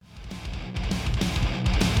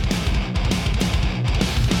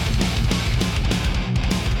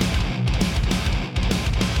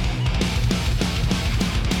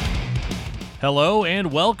Hello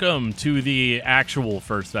and welcome to the actual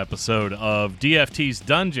first episode of DFT's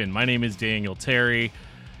Dungeon. My name is Daniel Terry,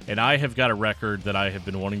 and I have got a record that I have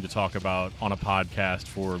been wanting to talk about on a podcast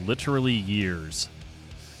for literally years.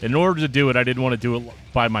 In order to do it, I didn't want to do it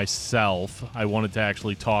by myself. I wanted to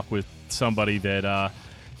actually talk with somebody that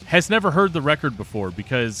has never heard the record before,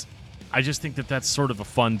 because I just think that that's sort of a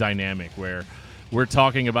fun dynamic where we're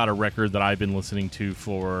talking about a record that I've been listening to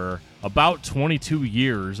for about 22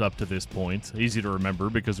 years up to this point. Easy to remember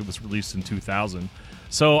because it was released in 2000.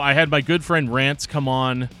 So I had my good friend Rance come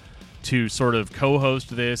on to sort of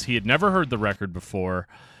co-host this. He had never heard the record before,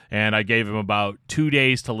 and I gave him about 2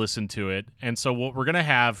 days to listen to it. And so what we're going to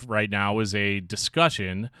have right now is a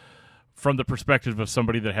discussion from the perspective of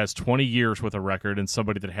somebody that has 20 years with a record and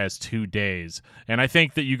somebody that has 2 days. And I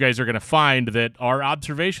think that you guys are going to find that our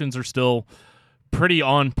observations are still pretty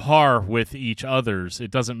on par with each other's.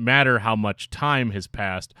 It doesn't matter how much time has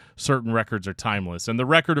passed. Certain records are timeless. And the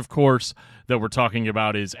record, of course, that we're talking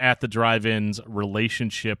about is At the Drive-In's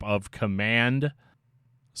Relationship of Command.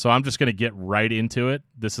 So I'm just going to get right into it.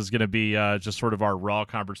 This is going to be just sort of our raw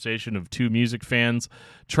conversation of two music fans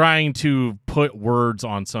trying to put words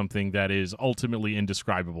on something that is ultimately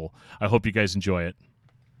indescribable. I hope you guys enjoy it.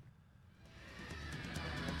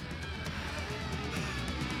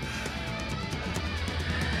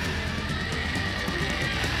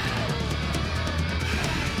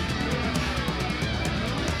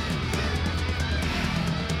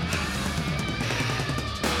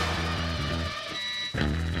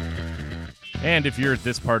 And if you're at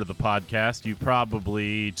this part of the podcast, you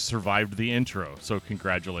probably survived the intro, so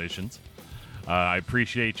congratulations. I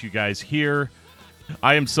appreciate you guys here.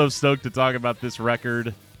 I am so stoked to talk about this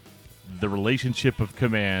record, The Relationship of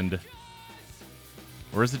Command.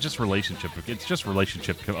 Or is it just Relationship? It's just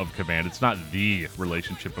Relationship of Command. It's not The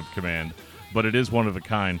Relationship of Command, but it is one of a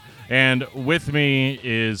kind. And with me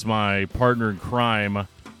is my partner in crime,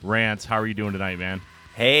 Rance. How are you doing tonight, man?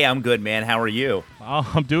 Hey, I'm good, man. How are you?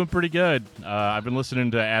 Oh, I'm doing pretty good. I've been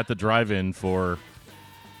listening to At the Drive-In for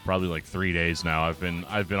probably like 3 days now. I've been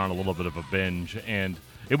on a little bit of a binge, and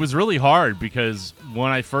it was really hard because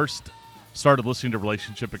when I first started listening to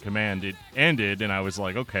Relationship of Command, it ended, and I was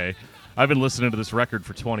like, okay, I've been listening to this record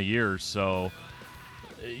for 20 years, so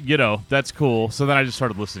that's cool. So then I just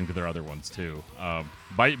started listening to their other ones too,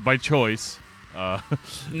 by choice.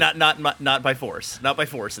 Not by force. Not by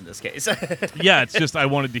force in this case. Yeah, it's just I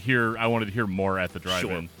wanted to hear more At the Drive-In.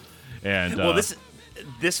 Sure. And well,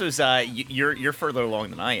 this was you're further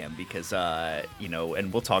along than I am because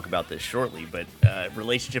and we'll talk about this shortly. But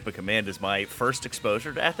Relationship of Command is my first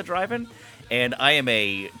exposure to At the Drive-In, and I am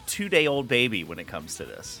a 2-day-old baby when it comes to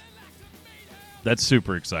this. That's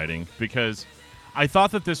super exciting because I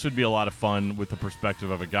thought that this would be a lot of fun with the perspective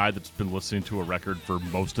of a guy that's been listening to a record for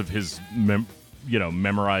most of his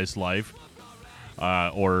memorized life.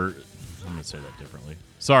 Or I'm going to say that differently.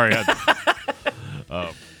 Sorry.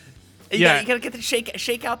 You gotta get to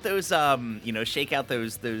shake out those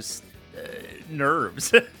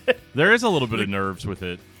nerves. There is a little bit of nerves with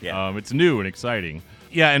it. Yeah. It's new and exciting.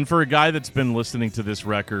 Yeah, and for a guy that's been listening to this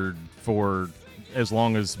record for as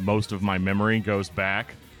long as most of my memory goes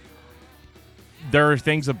back, there are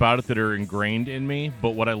things about it that are ingrained in me,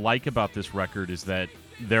 but what I like about this record is that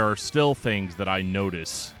there are still things that I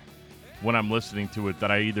notice when I'm listening to it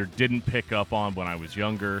that I either didn't pick up on when I was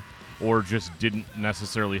younger or just didn't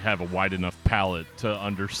necessarily have a wide enough palette to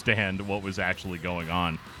understand what was actually going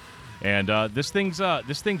on. And this thing's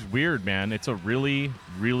weird, man. It's a really,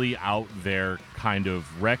 really out there kind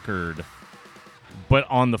of record. But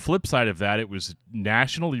on the flip side of that, it was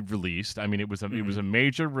nationally released. I mean, it was a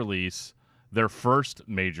major release. Their first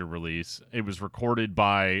major release. It was recorded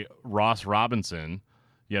by Ross Robinson,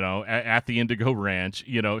 at the Indigo Ranch,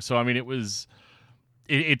 So I mean,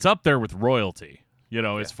 it's up there with royalty,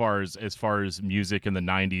 as far as music in the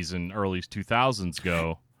 '90s and early 2000s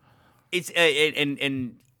go. It's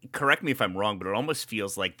and correct me if I'm wrong, but it almost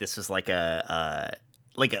feels like this is like a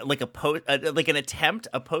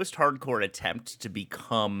post-hardcore attempt to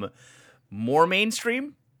become more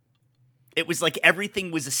mainstream. It was like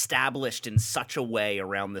everything was established in such a way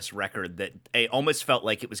around this record that it almost felt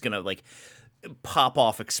like it was going to like pop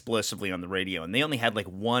off explosively on the radio. And they only had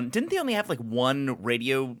one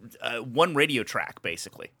radio track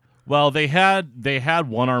basically? Well, they had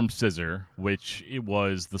One Armed Scissor, which it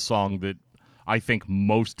was the song that I think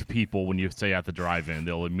most people, when you say At the Drive-In,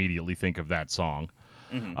 they'll immediately think of that song.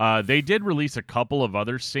 Mm-hmm. They did release a couple of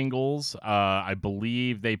other singles. I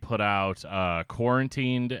believe they put out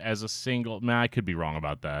Quarantined as a single. I could be wrong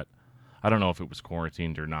about that. I don't know if it was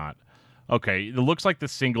Quarantined or not. Okay, it looks like the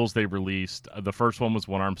singles they released, the first one was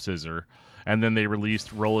One Arm Scissor, and then they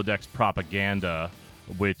released Rolodex Propaganda,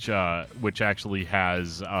 which actually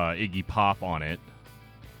has Iggy Pop on it.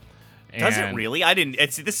 Does it really? I didn't.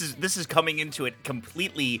 This is coming into it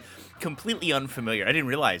completely unfamiliar. I didn't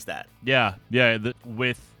realize that. Yeah.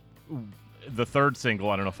 With the third single,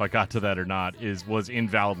 I don't know if I got to that or not, was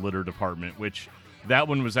Invalid Litter Department, which that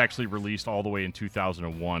one was actually released all the way in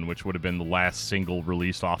 2001, which would have been the last single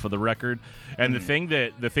released off of the record. And the thing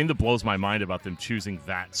that blows my mind about them choosing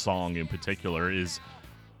that song in particular is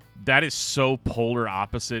that is so polar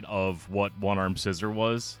opposite of what One Arm Scissor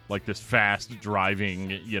was, like this fast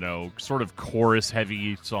driving, sort of chorus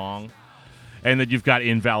heavy song. And then you've got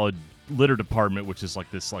Invalid Litter Department, which is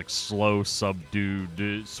like this like slow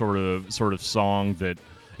subdued sort of song that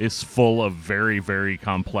is full of very, very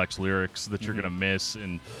complex lyrics that you're going to miss.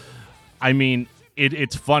 And I mean,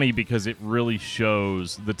 it's funny because it really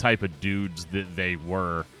shows the type of dudes that they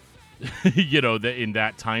were, in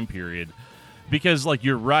that time period. Because, like,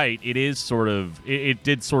 you're right, it is sort of, it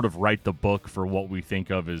did sort of write the book for what we think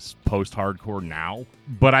of as post-hardcore now.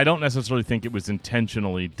 But I don't necessarily think it was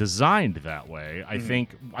intentionally designed that way. I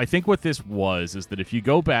think what this is that if you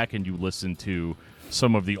go back and you listen to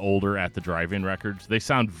some of the older At the Drive-In records, they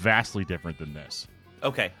sound vastly different than this.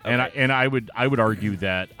 Okay. And I would argue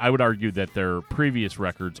that their previous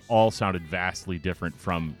records all sounded vastly different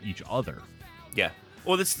from each other. Yeah.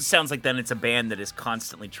 Well, this sounds like then it's a band that is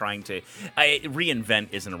constantly trying to reinvent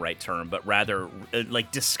isn't the right term, but rather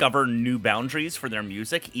like discover new boundaries for their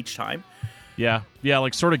music each time. Yeah,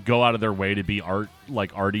 like sort of go out of their way to be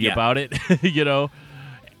arty about it,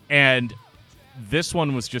 And this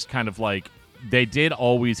one was just kind of like they did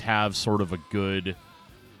always have sort of a good,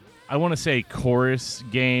 I want to say chorus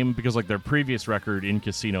game, because like their previous record, In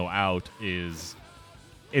Casino Out, it's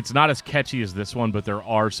not as catchy as this one, but there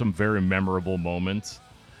are some very memorable moments.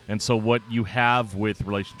 And so what you have with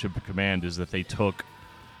Relationship to Command is that they took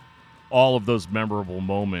all of those memorable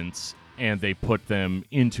moments and they put them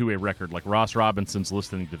into a record. Like Ross Robinson's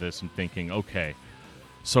listening to this and thinking, okay,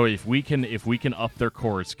 so if we can up their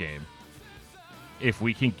chorus game, if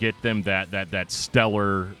we can get them that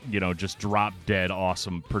stellar, just drop dead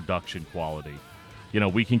awesome production quality,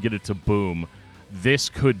 we can get it to boom. This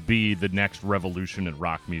could be the next revolution in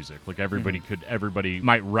rock music. Like everybody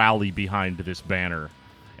might rally behind this banner.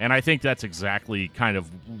 And I think that's exactly kind of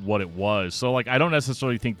what it was. So like I don't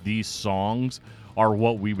necessarily think these songs are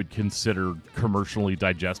what we would consider commercially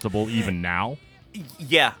digestible even now.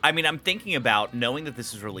 Yeah, I mean I'm thinking about knowing that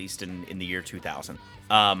this was released in the year 2000.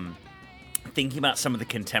 Thinking about some of the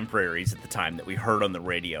contemporaries at the time that we heard on the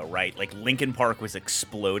radio, right? Like Linkin Park was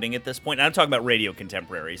exploding at this point. And I'm talking about radio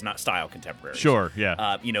contemporaries, not style contemporaries. Sure,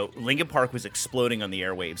 yeah. Linkin Park was exploding on the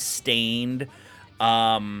airwaves. Stained.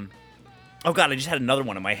 Oh God, I just had another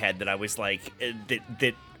one in my head that I was like,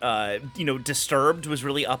 Disturbed was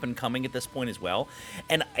really up and coming at this point as well.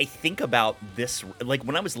 And I think about this, like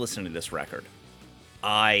when I was listening to this record,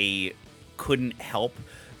 I couldn't help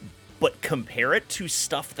but compare it to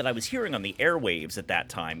stuff that I was hearing on the airwaves at that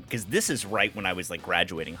time, because this is right when I was like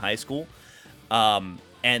graduating high school,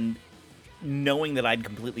 and knowing that I'd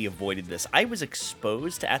completely avoided this, I was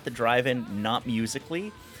exposed to At the Drive-In, not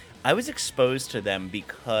musically. I was exposed to them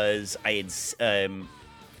because I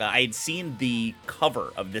had seen the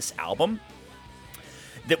cover of this album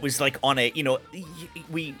that was like on a,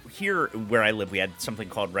 we here where I live, we had something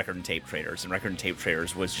called Record and Tape Traders, and Record and Tape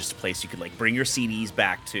Traders was just a place you could like bring your CDs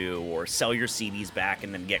back to or sell your CDs back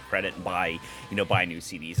and then get credit and buy new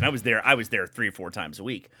CDs. And I was there 3 or 4 times a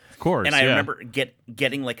week. Of course. And I remember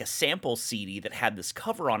getting like a sample CD that had this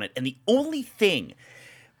cover on it. And the only thing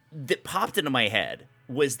that popped into my head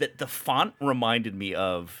was that the font reminded me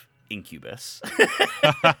of Incubus.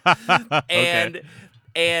 Okay.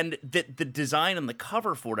 And the design on the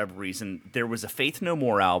cover, for whatever reason, there was a Faith No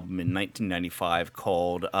More album in 1995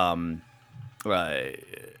 called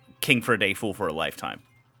King for a Day, Fool for a Lifetime.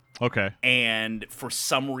 Okay. And for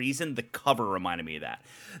some reason, the cover reminded me of that.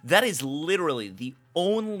 That is literally the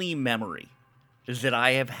only memory that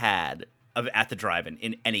I have had of At the Drive-In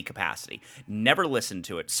in any capacity. Never listened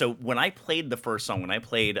to it. So when I played the first song, when I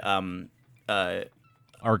played Arc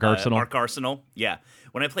Arsenal. Arc Arsenal, yeah.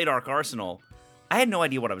 When I played Arc Arsenal, I had no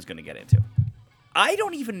idea what I was going to get into. I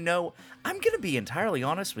don't even know. I'm going to be entirely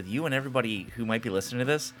honest with you and everybody who might be listening to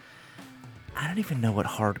this. I don't even know what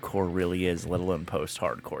hardcore really is, let alone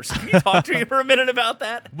post-hardcore. So can you talk to me for a minute about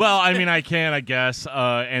that? Well, I mean, I can, I guess.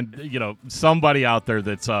 And, somebody out there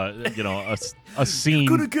that's, a scene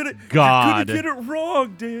god. You're going to get it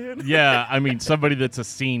wrong, Dan. Yeah, I mean, somebody that's a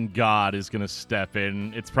scene god is going to step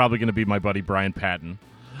in. It's probably going to be my buddy Brian Patton.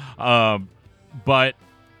 But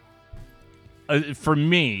for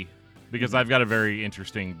me, because I've got a very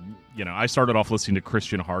interesting, I started off listening to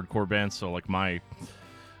Christian hardcore bands, so like my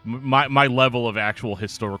level of actual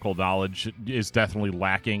historical knowledge is definitely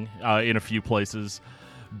lacking in a few places.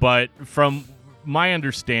 But from my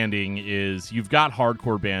understanding is you've got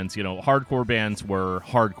hardcore bands, hardcore bands were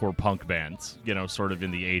hardcore punk bands, sort of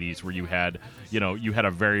in the 80s where you had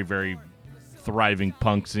a very, very thriving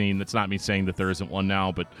punk scene. That's not me saying that there isn't one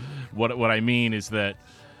now, but what I mean is that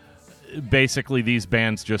basically these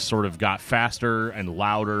bands just sort of got faster and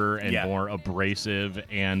louder and more abrasive,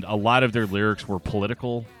 and a lot of their lyrics were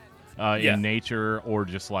political in nature or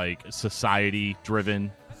just like society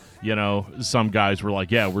driven. Some guys were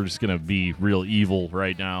like, yeah, we're just going to be real evil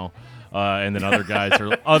right now. And then other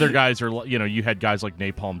guys are, you had guys like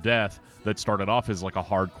Napalm Death that started off as like a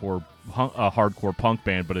hardcore punk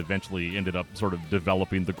band, but eventually ended up sort of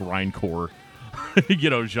developing the grindcore,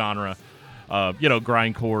 genre.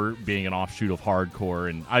 Grindcore being an offshoot of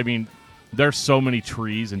hardcore. And I mean, there's so many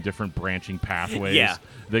trees and different branching pathways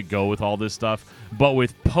that go with all this stuff. But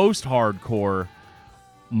with post-hardcore,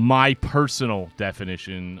 my personal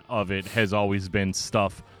definition of it has always been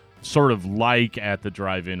stuff sort of like At the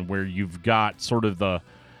Drive-In, where you've got sort of the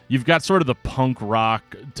punk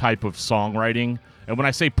rock type of songwriting. And when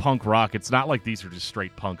I say punk rock, it's not like these are just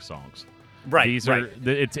straight punk songs. Right.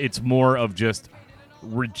 It's more of just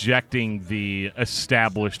rejecting the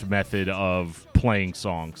established method of playing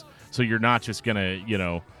songs. So you're not just gonna,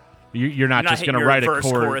 you're not just going to write a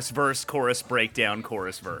chorus, verse, chorus, breakdown,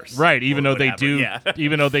 chorus, verse. Right, even though they do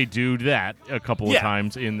that a couple of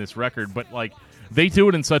times in this record, but like they do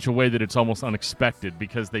it in such a way that it's almost unexpected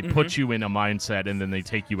because they put you in a mindset and then they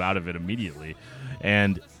take you out of it immediately.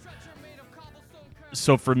 And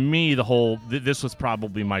so for me, this was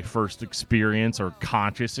probably my first experience or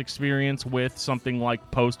conscious experience with something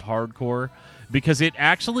like post-hardcore, because it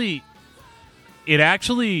actually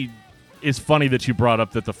is funny that you brought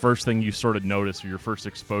up that the first thing you sort of noticed or your first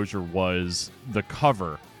exposure was the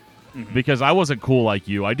cover. Because I wasn't cool like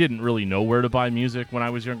you. I didn't really know where to buy music when I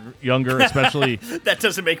was younger, especially... That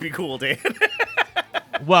doesn't make me cool, Dan.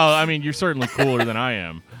 Well, I mean, you're certainly cooler than I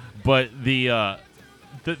am. But the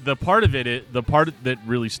part of it, the part that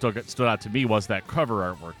really stood out to me was that cover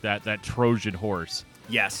artwork, that Trojan horse.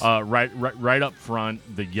 Yes. Right up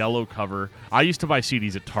front, the yellow cover. I used to buy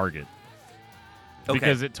CDs at Target. Okay.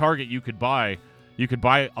 Because at Target you could buy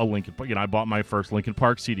a Linkin Park. I bought my first Linkin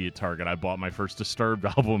Park CD at Target. I bought my first Disturbed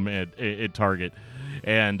album at Target,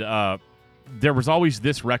 and there was always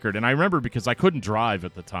this record. And I remember because I couldn't drive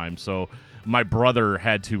at the time, so my brother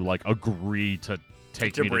had to like agree to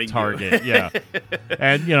take me to Target. Yeah,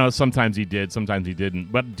 and sometimes he did, sometimes he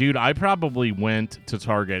didn't. But dude, I probably went to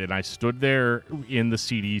Target and I stood there in the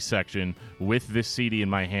CD section with this CD in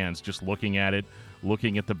my hands, just looking at it.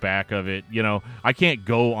 Looking at the back of it, I can't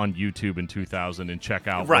go on YouTube in 2000 and check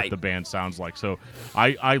out what the band sounds like. So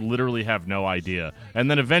I literally have no idea.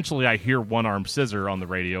 And then eventually I hear One Arm Scissor on the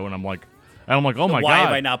radio, and I'm like, oh my God. Why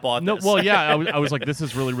have I not bought this? Well, yeah, I was like, this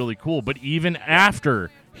is really, really cool. But even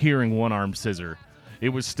after hearing One Arm Scissor, it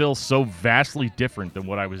was still so vastly different than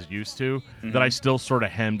what I was used to that I still sort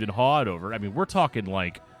of hemmed and hawed over. I mean, we're talking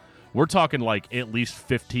like at least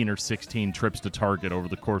 15 or 16 trips to Target over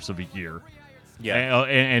the course of a year. Yeah,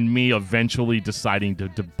 and me eventually deciding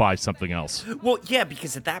to buy something else. Well, yeah,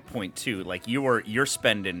 because at that point too, like you're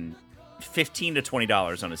spending $15 to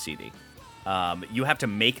 $20 on a CD. You have to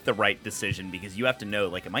make the right decision because you have to know,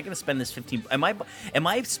 like, am I going to spend this 15? Am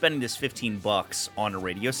I spending this $15 on a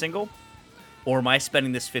radio single, or am I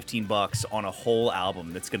spending this $15 on a whole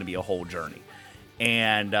album that's going to be a whole journey?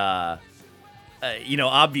 And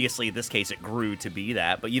obviously in this case it grew to be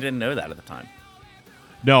that, but you didn't know that at the time.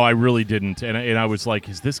 No, I really didn't, and I was like,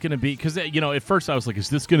 is this going to be... Because, at first I was like, is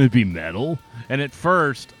this going to be metal? And at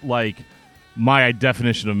first, like, my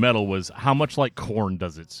definition of metal was, how much like Korn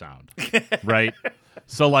does it sound? Right?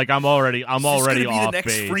 So, like, I'm already off base. The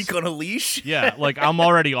next Freak on a Leash? Yeah, like, I'm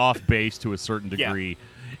already off base to a certain degree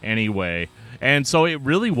anyway. And so it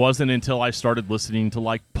really wasn't until I started listening to,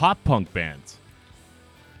 like, pop-punk bands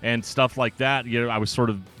and stuff like that. I was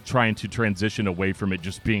sort of trying to transition away from it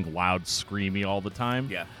just being loud, screamy all the time.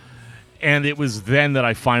 Yeah. And it was then that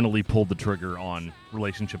I finally pulled the trigger on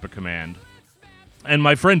Relationship of Command. And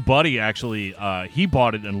my friend Buddy actually, he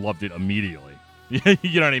bought it and loved it immediately. You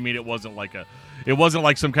know what I mean? It wasn't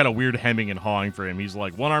like some kind of weird hemming and hawing for him. He's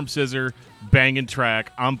like, One Arm Scissor, banging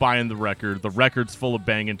track. I'm buying the record. The record's full of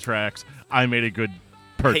banging tracks. I made a good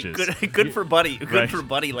purchase. Hey, good for Buddy. Good for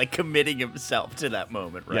Buddy, like committing himself to that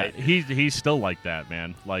moment, right? Yeah, he's still like that,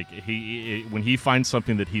 man. Like when he finds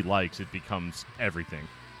something that he likes, it becomes everything.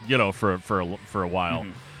 for a while.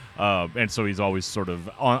 And so he's always sort of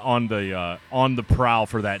on the prowl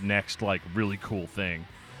for that next like really cool thing.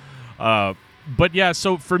 But yeah,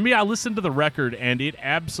 so for me, I listened to the record and it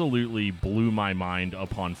absolutely blew my mind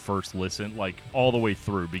upon first listen, like all the way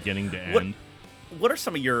through, beginning to end. What are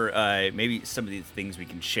some of your maybe some of these things we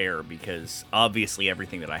can share? Because obviously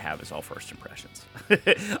everything that I have is all first impressions.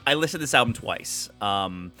 I listened to this album twice,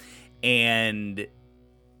 and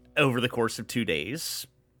over the course of 2 days.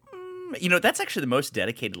 That's actually the most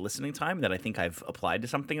dedicated listening time that I think I've applied to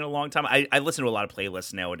something in a long time. I listen to a lot of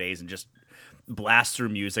playlists nowadays and just blast through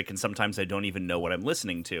music, and sometimes I don't even know what I'm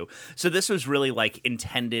listening to. So this was really like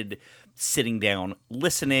intended sitting down,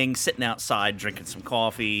 listening, sitting outside, drinking some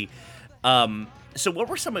coffee. So what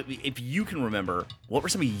were some of, if you can remember, what were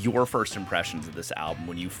some of your first impressions of this album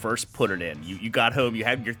when you first put it in? You got home, you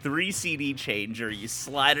had your 3 CD changer, you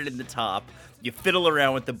slide it in the top, you fiddle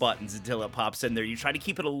around with the buttons until it pops in there. You try to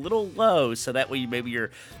keep it a little low so that way maybe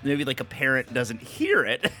like a parent doesn't hear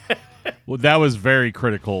it. Well, that was very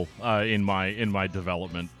critical in my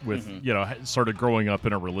development with sort of growing up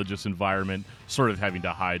in a religious environment, sort of having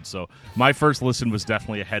to hide. So my first listen was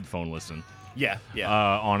definitely a headphone listen. Yeah.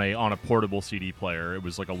 On a portable CD player. It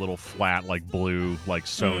was like a little flat, like blue, like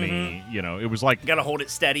Sony. It was like you gotta hold it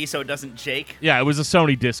steady so it doesn't shake. Yeah, it was a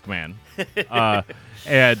Sony Discman.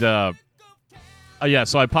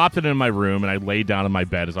 So I popped it in my room and I laid down in my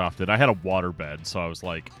bed as often. I had a water bed, so I was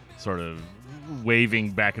like sort of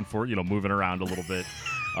waving back and forth, moving around a little bit.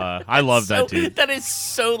 I love that, dude. That is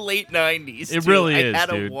so late 90s. It really is, I had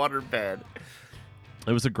dude. a water bed.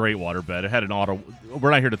 It was a great waterbed. It had an auto. We're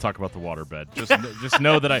not here to talk about the waterbed. Just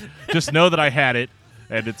know that I had it,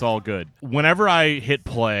 and it's all good. Whenever I hit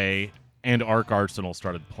play and Arc Arsenal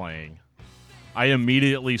started playing, I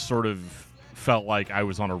immediately sort of felt like I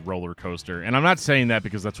was on a roller coaster. And I'm not saying that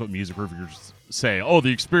because that's what music reviewers say. Oh,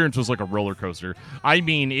 the experience was like a roller coaster. I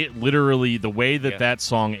mean, it literally, the way that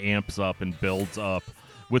song amps up and builds up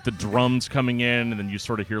with the drums coming in, and then you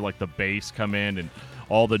sort of hear like the bass come in and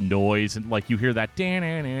all the noise, and like you hear that these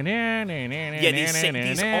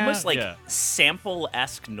almost like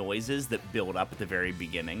sample-esque noises that build up at the very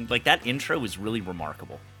beginning. Like that intro was really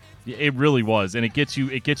remarkable. It really was, and it gets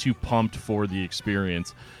you pumped for the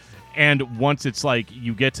experience. And once it's like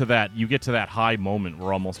you get to that high moment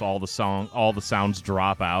where almost all the sounds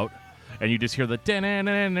drop out, and you just hear the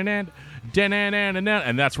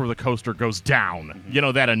and that's where the coaster goes down.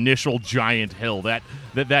 That initial giant hill,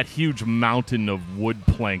 that huge mountain of wood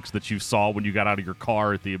planks that you saw when you got out of your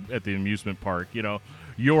car at the amusement park.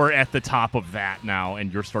 You're at the top of that now,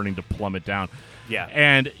 and you're starting to plummet down. Yeah.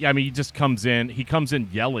 And I mean, he comes in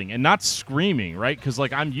yelling and not screaming, right? Because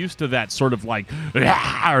like I'm used to that sort of like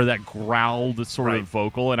or that growled sort of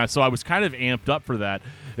vocal, and so I was kind of amped up for that.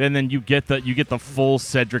 And then you get the full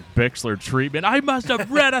Cedric Bixler treatment. I must have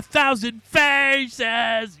read 1,000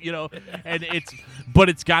 faces, and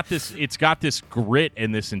it's got this grit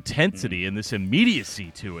and this intensity and this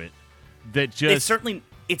immediacy to it that just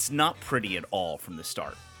it's not pretty at all from the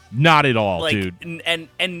start. Not at all, like, dude.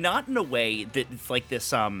 And not in a way that it's like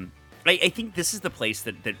this. I think this is the place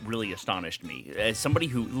that really astonished me as somebody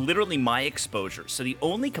who literally my exposure. So the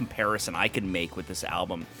only comparison I can make with this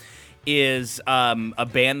album is a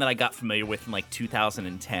band that I got familiar with in like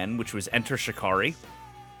 2010, which was Enter Shikari.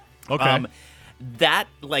 Okay. That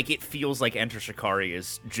like it feels like Enter Shikari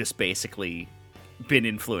is just basically been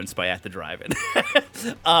influenced by At the Drive-In.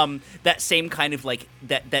 That same kind of like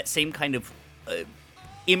that same kind of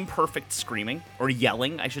imperfect screaming or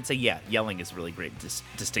yelling, I should say. Yeah, yelling is a really great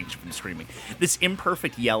distinction from screaming. This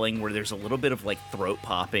imperfect yelling where there's a little bit of like throat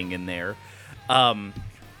popping in there,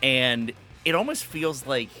 and it almost feels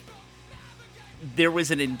like there was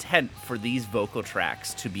an intent for these vocal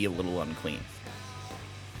tracks to be a little unclean.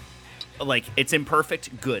 Like, it's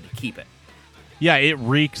imperfect, good, keep it. Yeah, it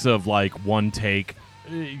reeks of like one take,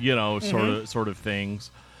 sort of things.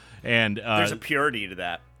 And there's a purity to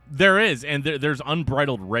that. There is, and there's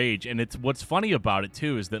unbridled rage, and it's what's funny about it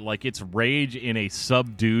too is that like it's rage in a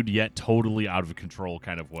subdued yet totally out of control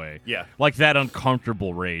kind of way. Yeah, like that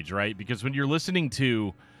uncomfortable rage, right? Because when you're listening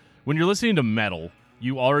to metal,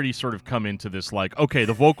 you already sort of come into this like, okay,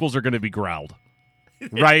 the vocals are going to be growled,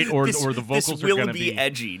 right? Or the vocals are going to be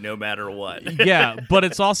edgy no matter what. Yeah, but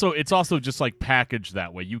it's also just like packaged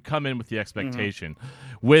that way. You come in with the expectation.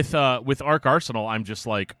 With Arc Arsenal, I'm just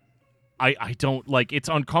like, I don't like, it's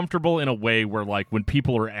uncomfortable in a way where like when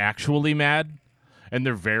people are actually mad and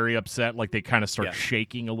they're very upset, like they kind of start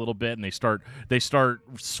shaking a little bit and they start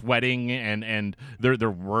sweating and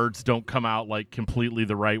their words don't come out like completely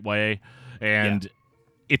the right way, and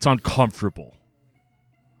it's uncomfortable.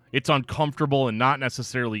 It's uncomfortable and not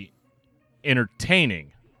necessarily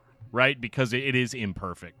entertaining, right? Because it is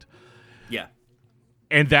imperfect. Yeah.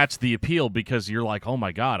 And that's the appeal, because you're like, oh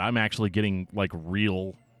my God, I'm actually getting like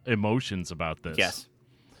real emotions about this. Yes.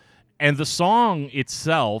 And the song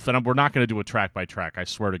itself, and we're not going to do a track by track. I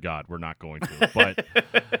swear to God, we're not going to. But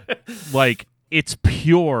like, it's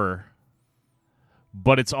pure,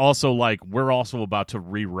 but it's also like, we're also about to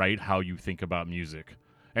rewrite how you think about music.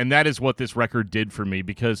 And that is what this record did for me,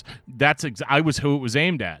 because I was who it was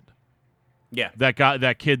aimed at. Yeah.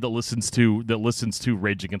 That kid that listens to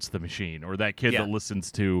Rage Against the Machine, or that kid that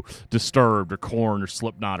listens to Disturbed or Korn or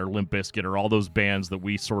Slipknot or Limp Bizkit, or all those bands that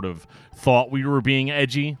we sort of thought we were being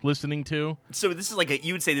edgy listening to. So this is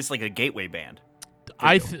you would say this is like a gateway band.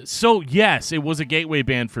 So yes, it was a gateway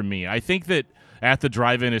band for me. I think that At the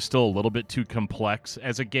Drive-In is still a little bit too complex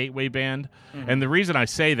as a gateway band. Mm-hmm. And the reason I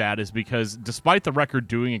say that is because despite the record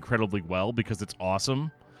doing incredibly well, because it's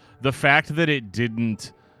awesome, the fact that it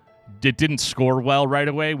didn't score well right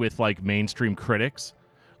away with like mainstream critics.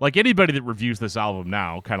 Like anybody that reviews this album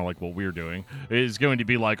now, kind of like what we're doing, is going to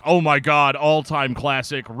be like, oh my God, all-time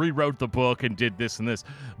classic, rewrote the book and did this and this.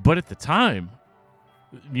 But at the time,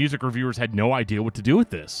 music reviewers had no idea what to do with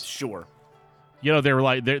this. Sure. You know, they were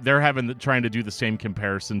like, they're trying to do the same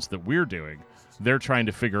comparisons that we're doing. They're trying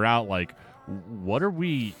to figure out like, what are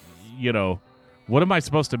we, what am I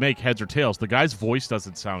supposed to make, heads or tails? The guy's voice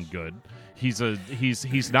doesn't sound good. He's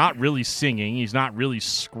not really singing. He's not really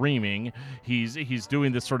screaming. He's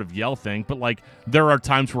doing this sort of yell thing. But like, there are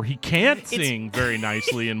times where he can't sing very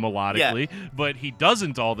nicely and melodically, but he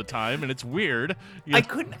doesn't all the time, and it's weird. I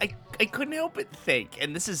couldn't help but think,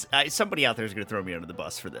 and this is somebody out there is going to throw me under the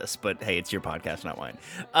bus for this, but hey, it's your podcast, not mine.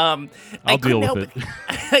 I'll deal with it.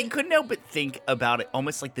 I couldn't help but think about it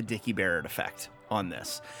almost like the Dickie Barrett effect on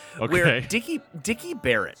this, where Dickie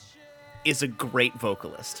Barrett is a great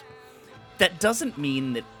vocalist. That doesn't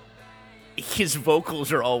mean that his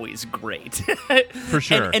vocals are always great. For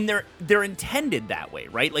sure. And they're intended that way,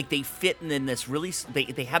 right? Like they fit in this really,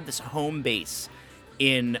 they have this home base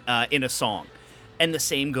in a song. And the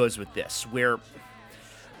same goes with this, where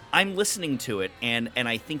I'm listening to it, and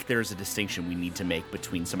I think there's a distinction we need to make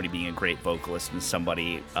between somebody being a great vocalist and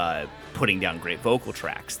somebody putting down great vocal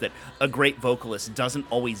tracks. That a great vocalist doesn't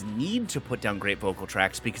always need to put down great vocal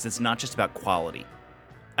tracks, because it's not just about quality.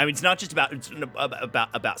 I mean, it's not just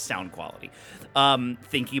about sound quality.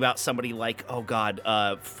 Thinking about somebody like, oh God,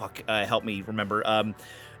 help me remember,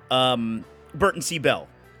 Burton C. Bell.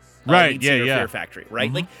 Right, lead singer of yeah. Fear Factory, right?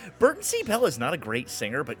 Mm-hmm. Like, Burton C. Bell is not a great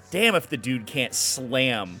singer, but damn if the dude can't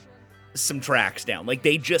slam some tracks down. Like,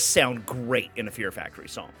 they just sound great in a Fear Factory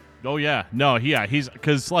song. Oh, yeah. No, yeah.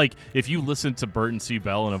 Because, like, if you listen to Burton C.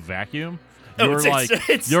 Bell in a vacuum,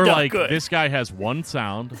 it's you're not like, good. This guy has one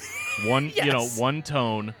sound, one Yes. one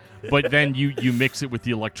tone, but then you mix it with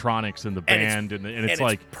the electronics and the band, and it's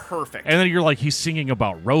like perfect. And then you're like, he's singing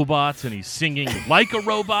about robots, and he's singing like a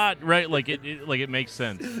robot, right? Like it makes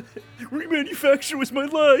sense. Remanufacture was my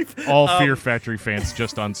life. All Fear Factory fans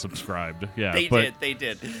just unsubscribed. Yeah, they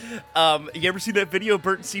did. You ever see that video of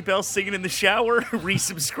Burton C. Bell singing in the shower?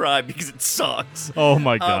 Resubscribe, because it sucks. Oh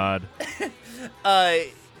my God.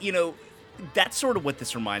 That's sort of what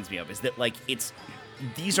this reminds me of, is that, like,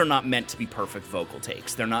 these are not meant to be perfect vocal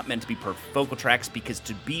takes. They're not meant to be perfect vocal tracks, because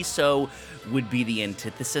to be so would be the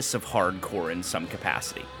antithesis of hardcore in some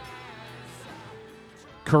capacity.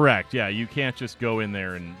 Correct. Yeah, you can't just go in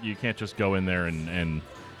there and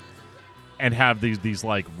have these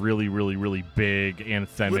like really, really, really big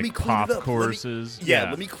anthemic pop choruses.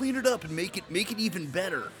 Let me clean it up and make it even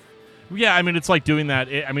better. Yeah, I mean, it's like doing that.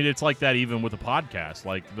 I mean, it's like that even with a podcast.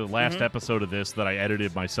 Like the last episode of this that I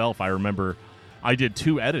edited myself, I remember I did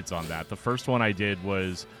 2 edits on that. The first one I did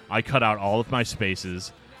was I cut out all of my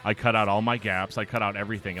spaces, I cut out all my gaps, I cut out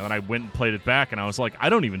everything, and then I went and played it back, and I was like, I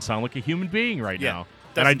don't even sound like a human being right now.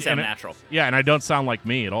 Doesn't sound natural. Yeah, and I don't sound like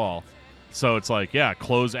me at all. So it's like, yeah,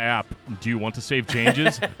 close app. Do you want to save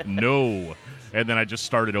changes? No. And then I just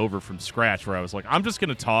started over from scratch, where I was like, I'm just going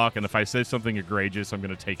to talk, and if I say something egregious, I'm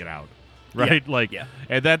going to take it out. Right?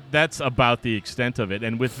 And that's about the extent of it.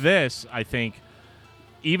 And with this, I think,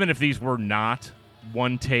 even if these were not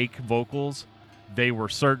one-take vocals, they were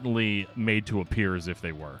certainly made to appear as if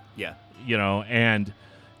they were. Yeah. And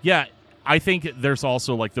yeah, I think there's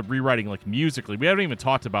also like the rewriting, like musically. We haven't even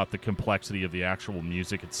talked about the complexity of the actual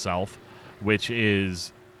music itself, which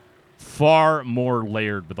is far more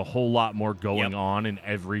layered with a whole lot more going on in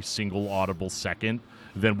every single audible second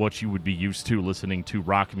than what you would be used to listening to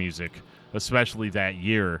rock music, especially that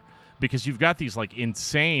year, because you've got these like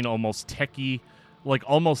insane, almost techie, like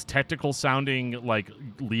almost technical sounding like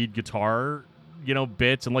lead guitar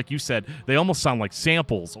bits, and like you said, they almost sound like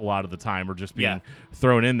samples a lot of the time, or just being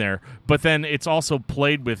thrown in there. But then it's also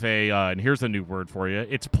played with and here's a new word for you.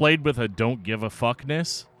 It's played with a don't give a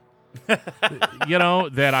fuckness.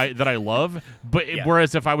 that I love, but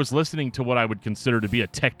whereas if I was listening to what I would consider to be a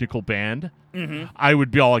technical band, I would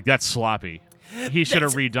be all like, that's sloppy. He should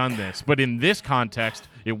have redone this. But in this context,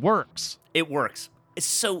 it works. It works.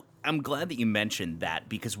 So I'm glad that you mentioned that,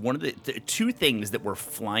 because one of the two things that were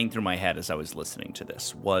flying through my head as I was listening to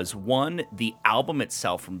this was, one, the album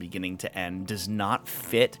itself from beginning to end does not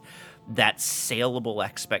fit that saleable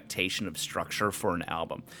expectation of structure for an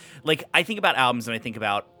album. Like, I think about albums and I think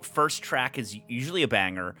about first track is usually a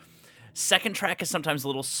banger. Second track is sometimes a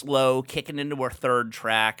little slow, kicking into our third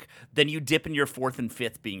track. Then you dip in your fourth and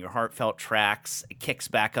fifth being your heartfelt tracks. It kicks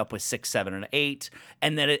back up with 6, 7, and 8,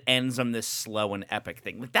 and then it ends on this slow and epic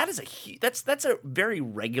thing. Like, that is that's a very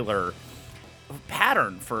regular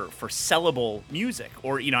pattern for sellable music,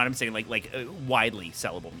 or you know what I'm saying, like widely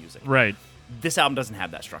sellable music. Right. This album doesn't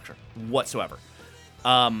have that structure whatsoever.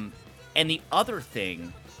 And the other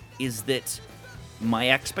thing is that my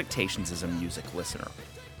expectations as a music listener.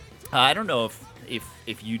 I don't know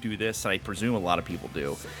if you do this, and I presume a lot of people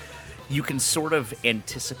do. You can sort of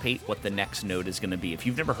anticipate what the next note is going to be. If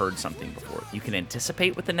you've never heard something before, you can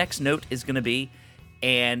anticipate what the next note is going to be,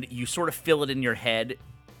 and you sort of feel it in your head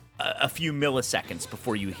a few milliseconds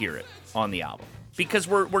before you hear it on the album. Because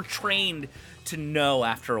we're trained to know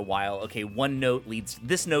after a while, okay,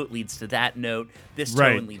 this note leads to that note, this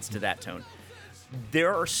tone leads to that tone.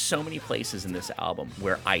 There are so many places in this album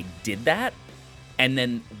where I did that, and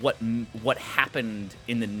then what happened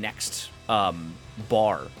in the next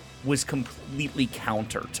bar was completely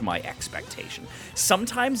counter to my expectation.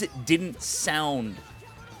 Sometimes it didn't sound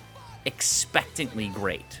expectantly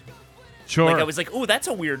great. Sure. Like, I was like, oh, that's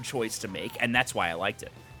a weird choice to make, and that's why I liked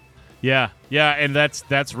it. Yeah, and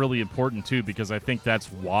that's really important too, because I think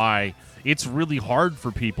that's why it's really hard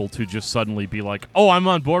for people to just suddenly be like, "Oh, I'm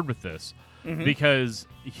on board with this," because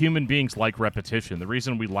human beings like repetition. The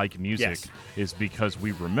reason we like music is because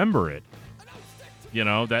we remember it. You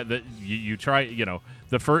know that you try. You know,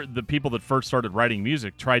 the people that first started writing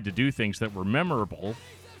music tried to do things that were memorable,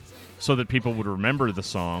 so that people would remember the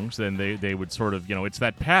songs, and they would sort of, it's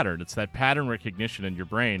that pattern. It's that pattern recognition in your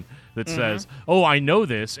brain that says, oh, I know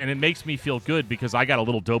this, and it makes me feel good because I got a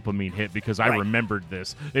little dopamine hit because I remembered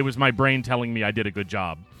this. It was my brain telling me I did a good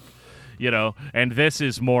job. And this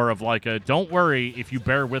is more of like a, don't worry, if you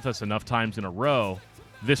bear with us enough times in a row,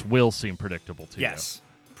 this will seem predictable to you. Yes,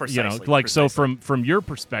 precisely. So from your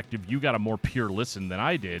perspective, you got a more pure listen than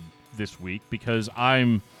I did this week, because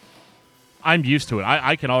I'm used to it.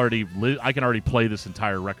 I can already play this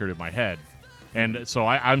entire record in my head, and so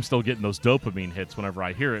I'm still getting those dopamine hits whenever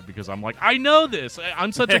I hear it, because I'm like, I know this.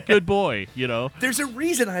 I'm such a good boy, There's a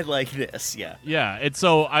reason I like this. Yeah. Yeah, and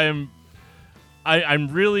so I'm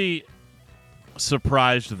really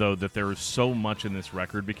surprised though that there is so much in this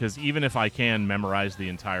record, because even if I can memorize the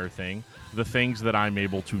entire thing, the things that I'm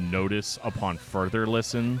able to notice upon further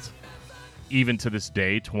listens, even to this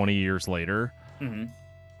day, 20 years later.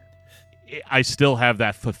 I still have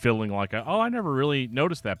that fulfilling, like, I never really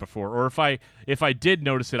noticed that before. Or if I did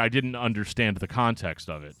notice it, I didn't understand the context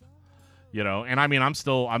of it. And I mean, I'm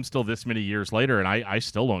still this many years later, and I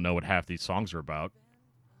still don't know what half these songs are about.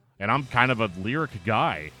 And I'm kind of a lyric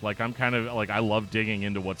guy. Like, I'm kind of like, I love digging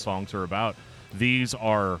into what songs are about. These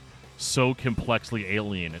are so complexly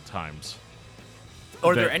alien at times.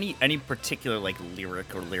 Are there any particular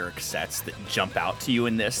lyric sets that jump out to you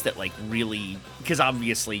in this that really, because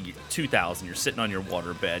obviously 2000, you're sitting on your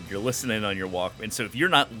waterbed, you're listening on your walk, and so if you're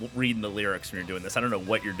not reading the lyrics when you're doing this, I don't know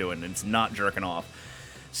what you're doing, and it's not jerking off.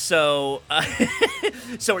 So,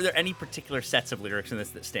 so are there any particular sets of lyrics in this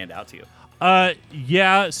that stand out to you?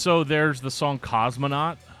 Yeah. So there's the song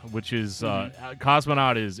Cosmonaut, which is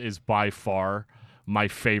Cosmonaut is by far my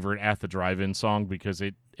favorite At the Drive-In song, because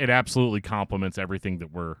it absolutely complements everything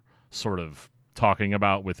that we're sort of talking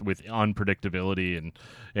about with unpredictability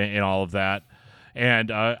and all of that. And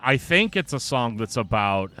I think it's a song that's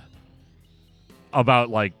about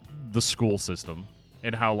like the school system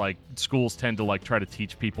and how like schools tend to like try to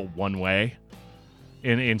teach people one way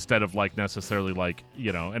instead of like necessarily like,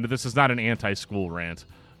 and this is not an anti-school rant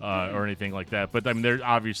or anything like that. But I mean, there's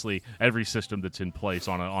obviously every system that's in place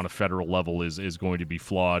on a federal level is going to be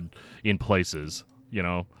flawed in places,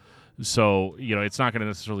 So, it's not going to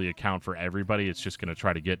necessarily account for everybody. It's just going to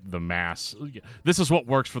try to get the mass. This is what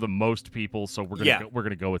works for the most people, so we're going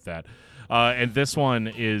to go with that. And this one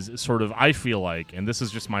is sort of, I feel like, and this is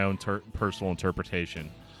just my own personal interpretation,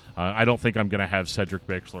 I don't think I'm going to have Cedric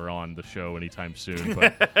Bixler on the show anytime soon,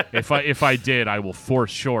 but if I did, I will for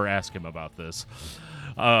sure ask him about this.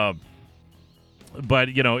 But,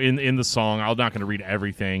 in the song, I'm not going to read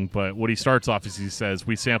everything, but what he starts off is he says,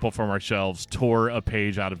 "We sample from our shelves, tore a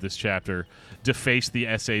page out of this chapter, defaced the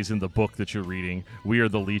essays in the book that you're reading. We are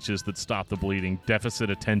the leeches that stop the bleeding. Deficit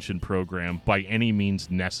attention program by any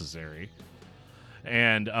means necessary."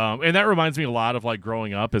 And that reminds me a lot of, like,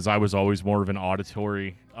 growing up, as I was always more of an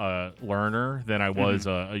auditory learner than I was,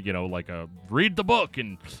 read the book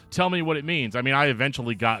and tell me what it means. I mean, I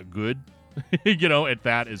eventually got good at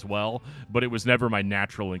that as well, but it was never my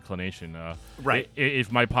natural inclination. Right.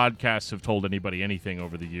 If my podcasts have told anybody anything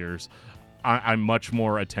over the years, I'm much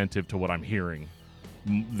more attentive to what I'm hearing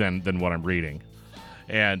than what I'm reading.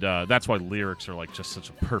 And that's why lyrics are like just such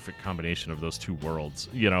a perfect combination of those two worlds.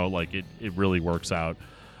 It really works out.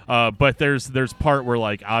 But there's part where,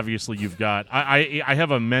 like, obviously you've got I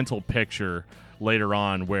have a mental picture later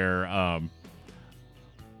on where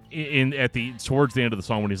towards the end of the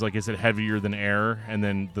song when he's like, "Is it heavier than air?" and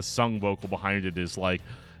then the sung vocal behind it is like,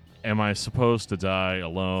 "Am I supposed to die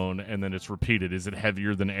alone?" and then it's repeated, "Is it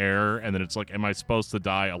heavier than air?" and then it's like, "Am I supposed to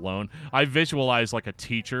die alone?" I visualize like a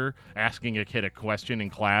teacher asking a kid a question in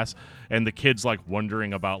class, and the kid's like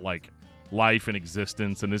wondering about like life and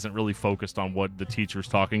existence and isn't really focused on what the teacher's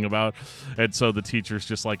talking about, and so the teacher's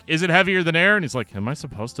just like, "Is it heavier than air?" and he's like, "Am I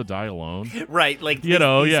supposed to die alone?" Right, like these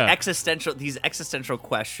existential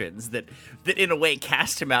questions that in a way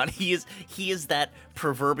cast him out. He is that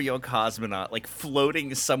proverbial cosmonaut, like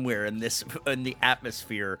floating somewhere in the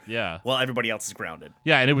atmosphere. Yeah. While everybody else is grounded.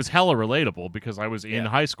 Yeah, and it was hella relatable because I was in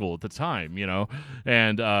high school at the time,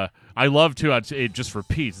 and I love to. It just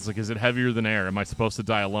repeats. It's like, "Is it heavier than air? Am I supposed to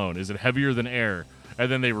die alone? Is it heavier than air?" And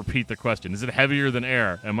then they repeat the question, "Is it heavier than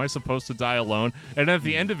air? Am I supposed to die alone?" And at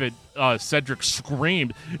the end of it, Cedric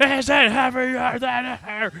screamed, "Is it heavier than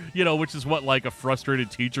air?" Which is what like a frustrated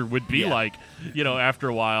teacher would be like, after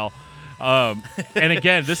a while. And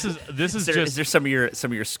again, this is is there some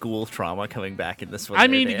of your school trauma coming back in this one? I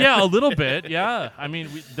mean, yeah, a little bit. Yeah. I mean,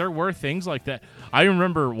 there were things like that. I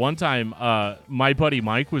remember one time, my buddy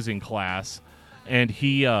Mike was in class, and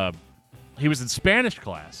he was in Spanish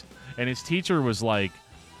class, and his teacher was like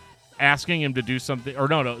asking him to do something, or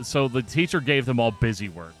no. So the teacher gave them all busy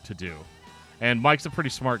work to do, and Mike's a pretty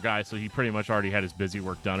smart guy, so he pretty much already had his busy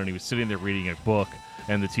work done, and he was sitting there reading a book,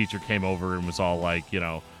 and the teacher came over and was all like,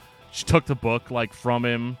 she took the book like from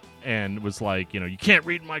him and was like, "You can't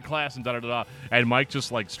read in my class," and da da da. And Mike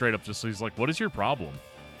just like straight up he's like, "What is your problem?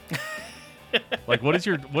 Like, what is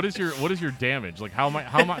your damage? Like, how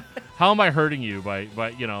am I hurting you by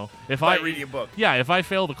if I reading a book? Yeah, if I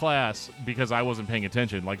fail the class because I wasn't paying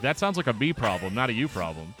attention, like that sounds like a me problem, not a you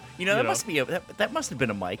problem." That must have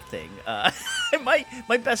been a Mike thing.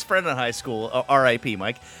 My best friend in high school, R.I.P.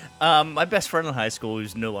 Mike. My best friend in high school,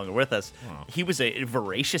 who's no longer with us, he was a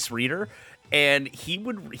voracious reader, and he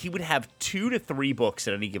would have 2 to 3 books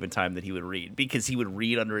at any given time that he would read, because he would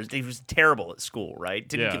read he was terrible at school, right?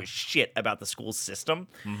 Didn't give a shit about the school system,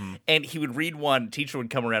 and he would read one. Teacher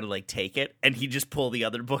would come around and like take it, and he'd just pull the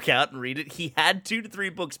other book out and read it. He had 2 to 3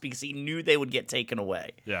 books because he knew they would get taken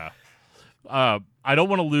away. Yeah. I don't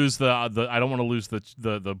want to lose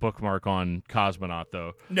the bookmark on Cosmonaut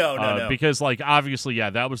though. No. Because like obviously,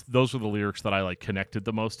 those were the lyrics that I like connected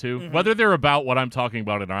the most to. Mm-hmm. Whether they're about what I'm talking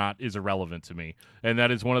about or not is irrelevant to me, and that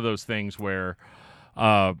is one of those things where,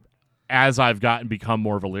 as I've become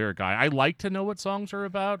more of a lyric guy, I like to know what songs are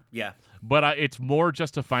about. Yeah. But it's more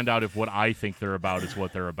just to find out if what I think they're about is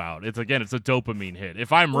what they're about. It's a dopamine hit.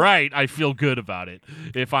 If I'm right, I feel good about it.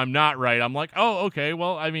 If I'm not right, I'm like, oh, okay,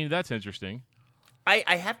 well, I mean, that's interesting.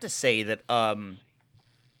 I have to say that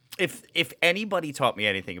if anybody taught me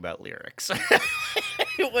anything about lyrics,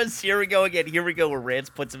 it was here we go again. Here we go where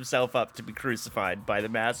Rance puts himself up to be crucified by the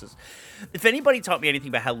masses. If anybody taught me anything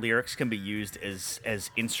about how lyrics can be used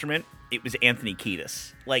as instrument, it was Anthony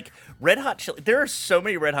Kiedis. Like Red Hot Chili, there are so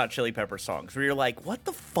many Red Hot Chili Pepper songs where you're like, what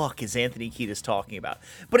the fuck is Anthony Kiedis talking about?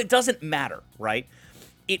 But it doesn't matter, right?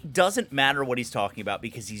 It doesn't matter what he's talking about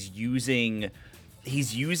because he's using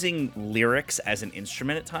lyrics as an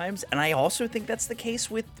instrument at times, and I also think that's the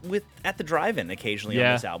case with At the Drive-In occasionally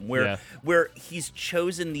on this album, where he's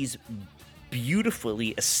chosen these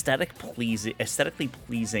beautifully aesthetically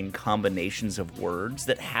pleasing combinations of words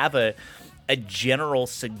that have a general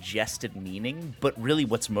suggested meaning, but really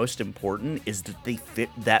what's most important is that they fit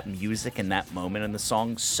that music and that moment in the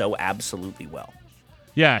song so absolutely well.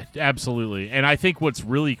 Yeah, absolutely. And I think what's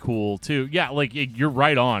really cool too, like you're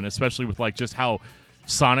right on, especially with like just how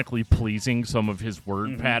sonically pleasing some of his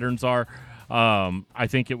word patterns are. I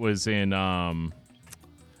think it was in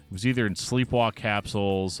was either in Sleepwalk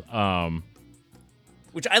Capsules.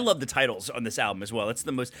 Which I love the titles on this album as well. That's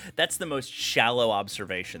the most shallow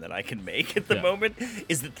observation that I can make at the moment,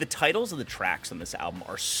 is that the titles of the tracks on this album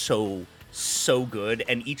are so good,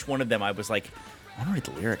 and each one of them I was like, I want to read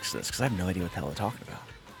the lyrics to this because I have no idea what the hell they're talking about.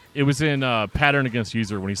 It was in Pattern Against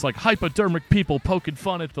User when he's like, hypodermic people poking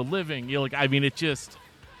fun at the living. You're like, I mean, it just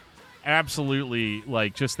absolutely,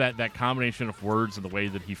 like, just that combination of words and the way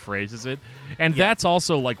that he phrases it. And that's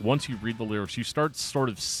also, like, once you read the lyrics, you start sort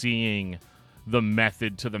of seeing the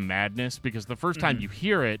method to the madness, because the first time you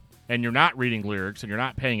hear it and you're not reading lyrics and you're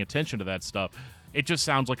not paying attention to that stuff, it just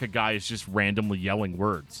sounds like a guy is just randomly yelling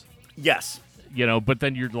words. Yes. You know, but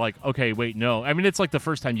then you're like, okay, wait, no. I mean, it's like the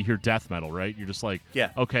first time you hear death metal, right? You're just like,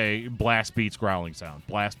 okay, blast beats, growling sound.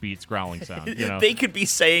 Blast beats, growling sound. You know? They could be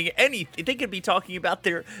saying anything. They could be talking about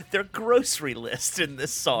their grocery list in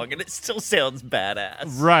this song, and it still sounds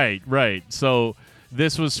badass. Right. So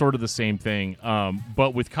this was sort of the same thing.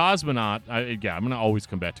 But with Cosmonaut, I'm going to always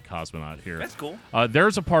come back to Cosmonaut here. That's cool.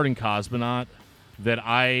 There's a part in Cosmonaut that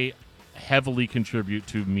I heavily contribute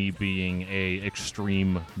to me being a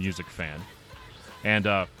extreme music fan. And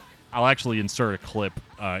I'll actually insert a clip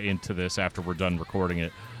into this after we're done recording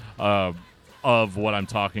it of what I'm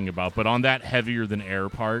talking about. But on that heavier than air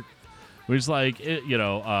part, it was like,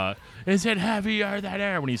 is it heavier than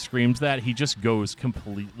air? When he screams that, he just goes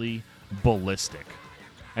completely ballistic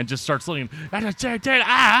and just starts looking, just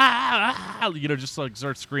like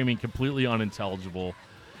starts screaming completely unintelligible.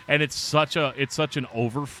 And it's such an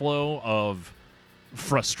overflow of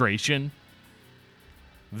frustration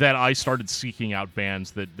that I started seeking out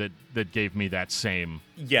bands that gave me that same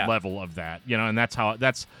level of that, and that's how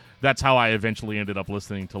I eventually ended up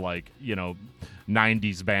listening to, like,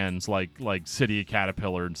 90s bands like City of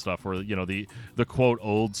Caterpillar and stuff, where the quote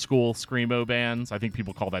old school screamo bands. I think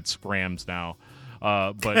people call that scrams now,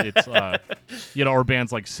 but it's or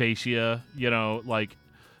bands like Satia, like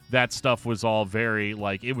that stuff was all very,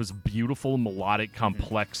 like, it was beautiful, melodic,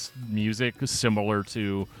 complex music, similar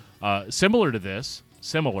to this.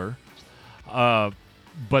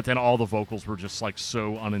 But then all the vocals were just, like,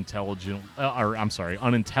 so unintelligibly,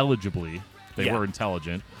 they were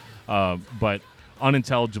intelligent, but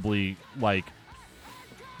unintelligibly, like,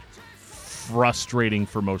 frustrating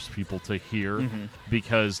for most people to hear,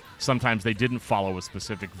 because sometimes they didn't follow a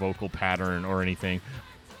specific vocal pattern or anything.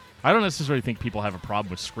 I don't necessarily think people have a problem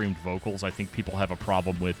with screamed vocals. I think people have a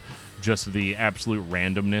problem with just the absolute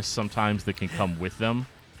randomness sometimes that can come with them.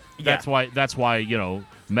 That's why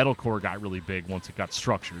metalcore got really big once it got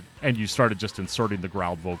structured, and you started just inserting the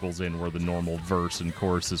growled vocals in where the normal verse and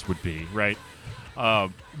choruses would be, right?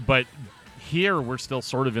 But here we're still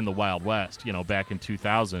sort of in the Wild West. Back in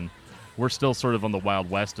 2000, we're still sort of on the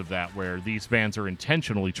Wild West of that, where these bands are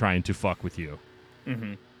intentionally trying to fuck with you.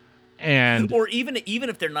 And or even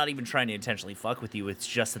if they're not even trying to intentionally fuck with you, it's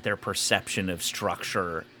just that their perception of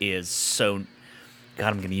structure is so... God,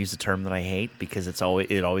 I'm going to use a term that I hate because it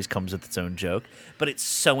always comes with its own joke, but it's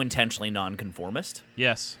so intentionally nonconformist.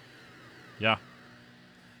 Yes. Yeah,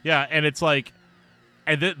 and it's like,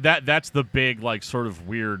 and that's the big, like, sort of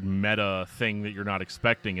weird meta thing that you're not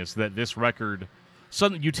expecting, is that this record,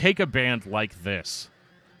 suddenly you take a band like this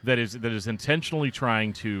that is intentionally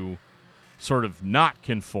trying to sort of not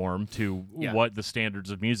conform to what the standards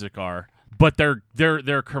of music are. But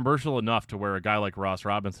they're commercial enough to where a guy like Ross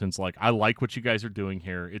Robinson's like, I like what you guys are doing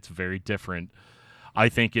here. It's very different. I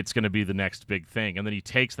think it's going to be the next big thing. And then he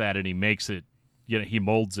takes that and he makes it, he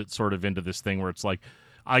molds it sort of into this thing where it's like,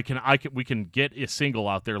 we can get a single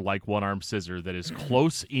out there like One Arm Scissor that is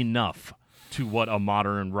close enough to what a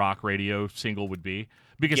modern rock radio single would be,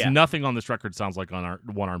 because nothing on this record sounds like on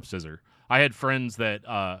One Arm Scissor. I had friends that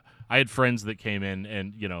came in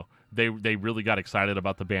and they really got excited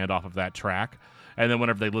about the band off of that track, and then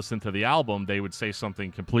whenever they listened to the album, they would say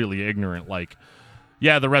something completely ignorant like,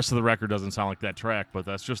 "Yeah, the rest of the record doesn't sound like that track, but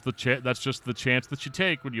that's just the chance that you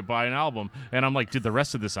take when you buy an album." And I'm like, dude, the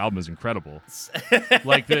rest of this album is incredible.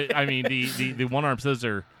 Like the One Arm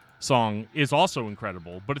Scissor song is also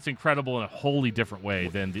incredible, but it's incredible in a wholly different way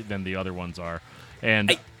than the other ones are.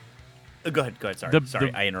 And go ahead.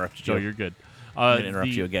 Sorry, I interrupted you. No, you're good. I'm going to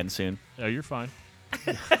interrupt you again soon. Oh, you're fine.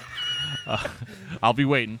 I'll be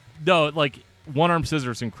waiting. No, like, One Arm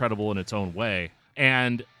Scissor is incredible in its own way.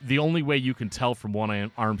 And the only way you can tell from One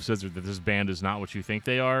Arm Scissor that this band is not what you think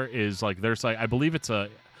they are is, like, there's, like, I believe it's I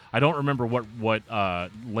don't remember what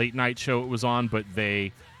late night show it was on, but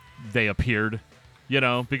they appeared,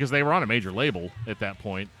 because they were on a major label at that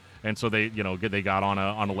point. And so they got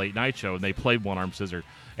on a late night show and they played One Arm Scissor.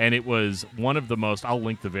 And it was one of the most, I'll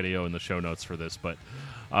link the video in the show notes for this, but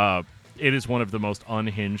it is one of the most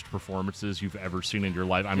unhinged performances you've ever seen in your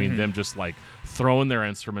life. I mean, them just like throwing their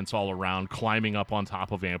instruments all around, climbing up on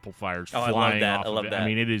top of amplifiers, flying off of it. I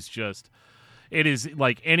mean, it is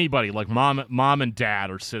like anybody, like mom and dad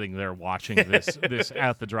are sitting there watching this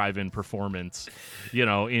at the drive-in performance,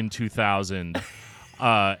 in 2000,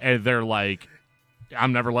 and they're like,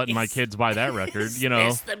 I'm never letting my kids buy that record. Is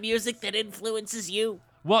this the music that influences you?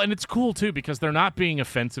 Well, and it's cool too because they're not being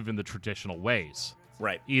offensive in the traditional ways,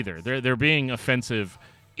 right? Either they're being offensive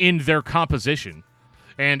in their composition,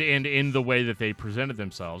 and in the way that they presented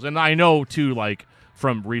themselves. And I know too, like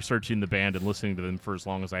from researching the band and listening to them for as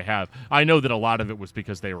long as I have, I know that a lot of it was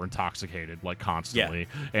because they were intoxicated, like constantly,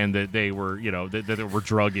 and that they were, that there were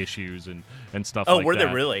drug issues and stuff. Oh, like were that.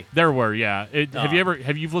 there really? There were, yeah.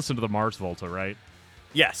 Have you listened to the Mars Volta, right?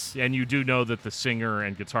 Yes. And you do know that the singer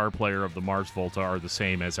and guitar player of the Mars Volta are the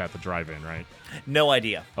same as at the drive-in, right? No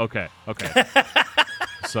idea. Okay.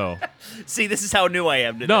 So, see, this is how new I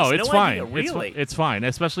am to no, this. It's no fine. Idea, really. It's fine,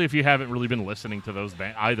 especially if you haven't really been listening to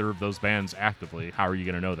either of those bands actively. How are you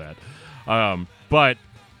going to know that? But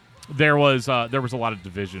there was a lot of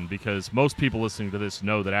division because most people listening to this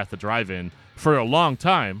know that at the drive-in, for a long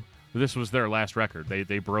time, this was their last record.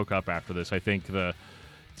 They broke up after this. I think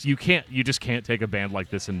you just can't take a band like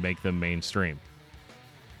this and make them mainstream.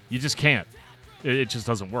 You just can't. It just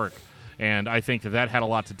doesn't work. And I think that had a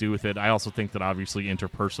lot to do with it. I also think that obviously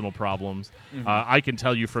interpersonal problems. Mm-hmm. I can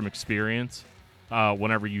tell you from experience,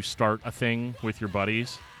 whenever you start a thing with your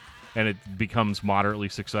buddies and it becomes moderately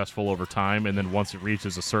successful over time, and then once it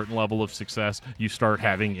reaches a certain level of success, you start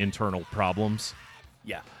having internal problems.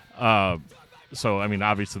 Yeah. So, I mean,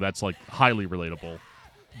 obviously that's like highly relatable.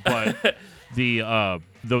 But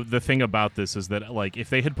the thing about this is that, like,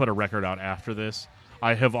 if they had put a record out after this,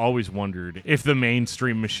 I have always wondered if the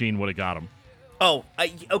mainstream machine would have got them. Oh,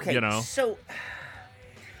 okay. So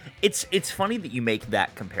it's funny that you make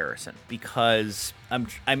that comparison because I'm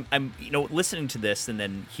listening to this and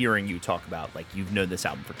then hearing you talk about, like, you've known this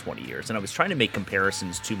album for 20 years, and I was trying to make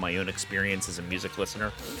comparisons to my own experience as a music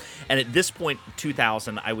listener. And at this point,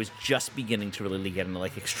 2000, I was just beginning to really get into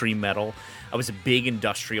like extreme metal. I was a big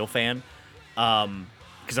industrial fan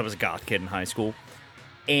because I was a goth kid in high school,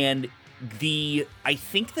 and I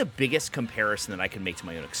think the biggest comparison that I can make to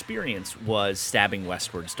my own experience was Stabbing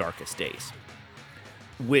Westward's Darkest Days,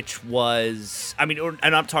 which was, and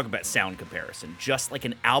I'm talking about sound comparison, just like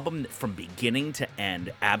an album that from beginning to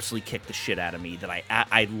end absolutely kicked the shit out of me that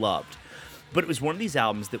I loved. But it was one of these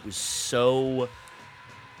albums that was so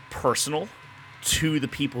personal to the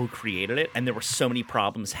people who created it, and there were so many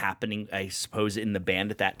problems happening, I suppose, in the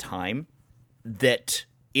band at that time that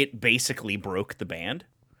it basically broke the band.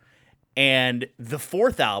 And the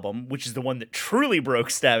fourth album, which is the one that truly broke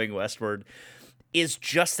Stabbing Westward, is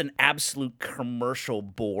just an absolute commercial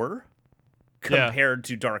bore compared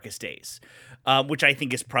to Darkest Days, which I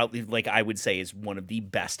think is probably, like, I would say is one of the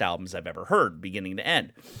best albums I've ever heard, beginning to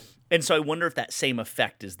end. And so I wonder if that same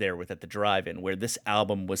effect is there with At the Drive-In, where this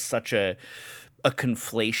album was such a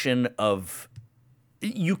conflation of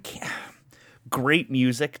great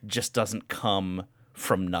music just doesn't come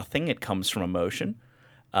from nothing. It comes from emotion.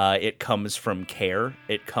 It comes from care.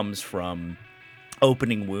 It comes from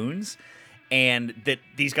opening wounds. And that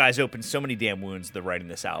these guys opened so many damn wounds that writing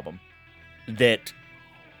this album that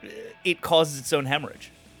it causes its own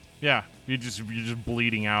hemorrhage. Yeah, you're just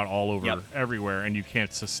bleeding out all over everywhere, and you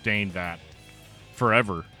can't sustain that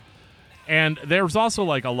forever. And there's also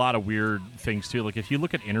like a lot of weird things too. Like if you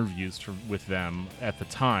look at interviews with them at the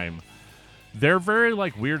time, they're very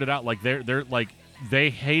like weirded out. Like they're like they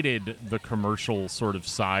hated the commercial sort of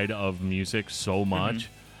side of music so much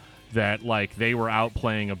that like they were out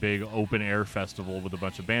playing a big open air festival with a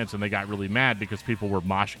bunch of bands, and they got really mad because people were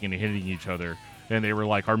moshing and hitting each other, and they were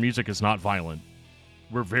like, "Our music is not violent.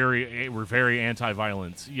 We're very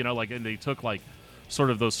anti-violence," and they took like sort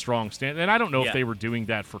of those strong stands. And I don't know if they were doing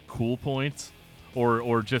that for cool points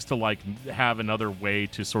or just to like have another way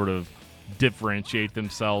to sort of differentiate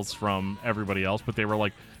themselves from everybody else, but they were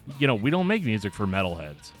like, we don't make music for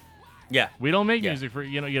metalheads. Yeah. We don't make music for,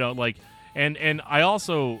 and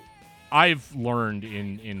I've learned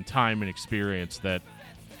in time and experience that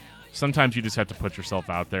sometimes you just have to put yourself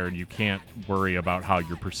out there and you can't worry about how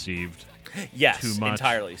you're perceived. Yes, too much,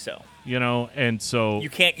 entirely so. And so you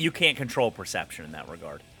can't control perception in that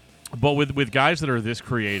regard. But with guys that are this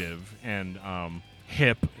creative and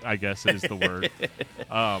hip, I guess is the word.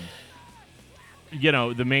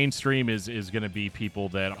 The mainstream is going to be people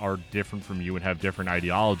that are different from you and have different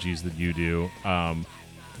ideologies that you do.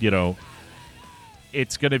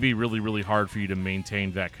 it's going to be really, really hard for you to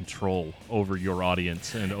maintain that control over your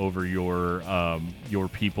audience and over your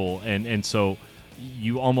people, and so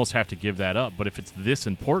you almost have to give that up. But if it's this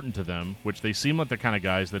important to them, which they seem like the kind of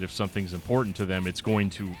guys that if something's important to them, it's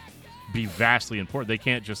going to be vastly important. They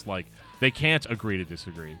can't just they can't agree to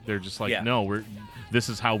disagree. They're just like, no, this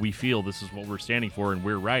is how we feel. This is what we're standing for, and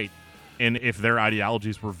we're right. And if their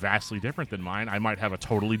ideologies were vastly different than mine, I might have a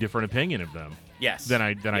totally different opinion of them. Yes. Than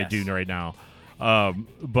I do right now.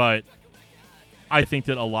 But I think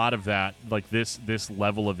that a lot of that, like this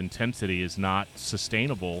level of intensity, is not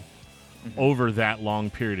sustainable over that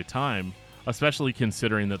long period of time, especially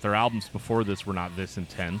considering that their albums before this were not this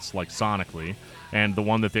intense, like sonically, and the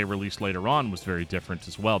one that they released later on was very different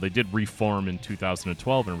as well. They did reform in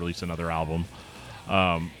 2012 and release another album.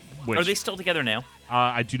 Which, are they still together now?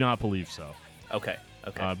 I do not believe so. Okay.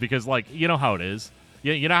 Because, you know how it is.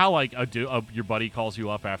 You know how, your buddy calls you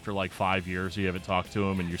up after, 5 years, you haven't talked to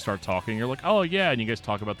him, and you start talking, you're like, oh, yeah, and you guys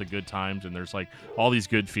talk about the good times, and there's, all these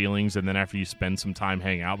good feelings, and then after you spend some time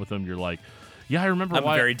hanging out with them, you're like, yeah, I remember I'm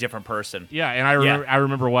a very different person. Yeah, and I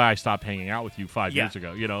remember why I stopped hanging out with you 5 years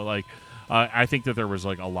ago. I think that there was,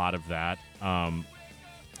 a lot of that.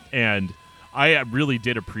 And I really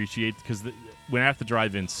did appreciate, because when At the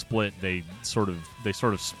Drive-In split, they sort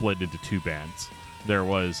of split into two bands. There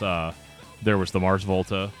was the Mars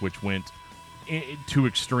Volta, which went two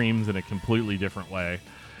extremes in a completely different way,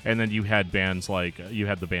 and then you had bands you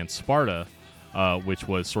had the band Sparta, which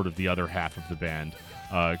was sort of the other half of the band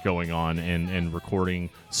going on and recording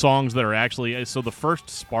songs that are actually. So the first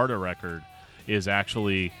Sparta record is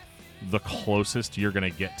actually the closest you're going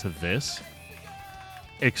to get to this,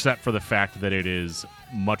 except for the fact that it is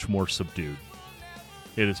much more subdued.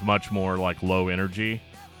 It is much more low energy.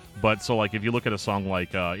 But so if you look at a song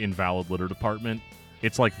like Invalid Litter Department,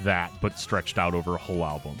 it's like that, but stretched out over a whole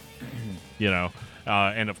album.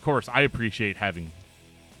 And of course, I appreciate having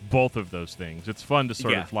both of those things. It's fun to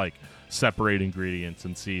sort of separate ingredients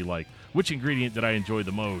and see which ingredient did I enjoy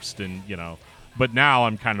the most, and But now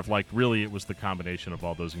I'm kind of really it was the combination of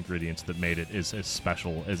all those ingredients that made it as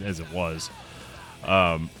special as it was.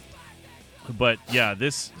 But yeah,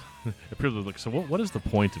 this. So what is the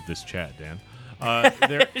point of this chat, Dan?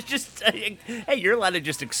 It's just hey, you're allowed to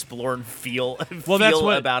just explore and feel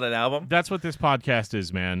about an album. That's what this podcast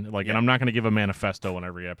is, man. And I'm not going to give a manifesto on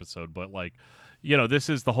every episode, but this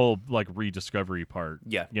is the whole rediscovery part.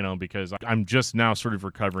 Yeah. Because I'm just now sort of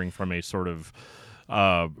recovering from a sort of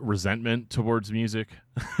resentment towards music.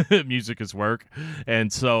 Music is work,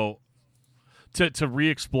 and so. To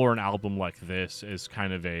re-explore an album like this is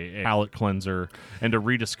kind of a palate cleanser, and to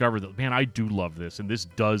rediscover that, man, I do love this, and this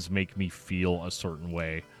does make me feel a certain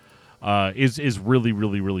way, is really,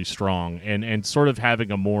 really, really strong, and sort of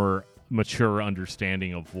having a more mature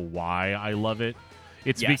understanding of why I love it.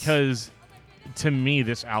 It's because, to me,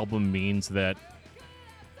 this album means that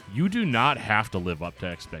you do not have to live up to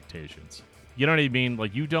expectations. You know what I mean?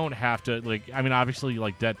 You don't have to, obviously,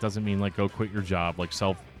 that doesn't mean, go quit your job,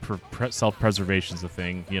 self-preservation's a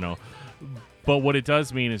thing, But what it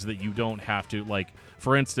does mean is that you don't have to,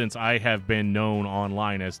 for instance, I have been known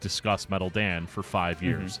online as Discuss Metal Dan for 5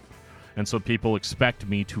 years. Mm-hmm. And so people expect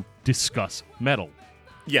me to discuss metal.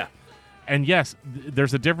 Yeah. And yes,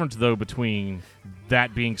 there's a difference, though, between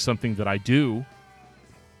that being something that I do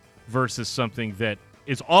versus something that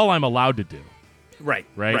is all I'm allowed to do. Right.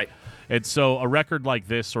 And so a record like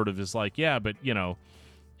this sort of is but,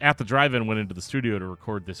 At the Drive-In went into the studio to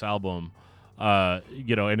record this album, and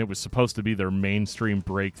it was supposed to be their mainstream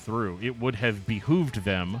breakthrough. It would have behooved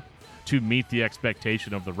them to meet the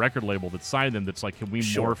expectation of the record label that signed them. That's can we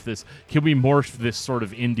morph this? Can we morph this sort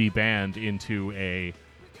of indie band into a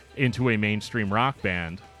mainstream rock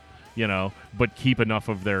band? But keep enough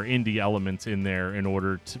of their indie elements in there in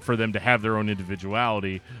order for them to have their own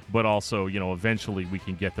individuality, but also, eventually we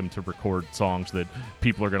can get them to record songs that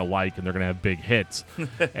people are going to like and they're going to have big hits.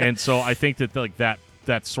 And so I think that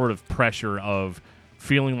that sort of pressure of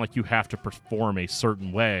feeling like you have to perform a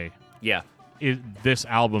certain way. Yeah. This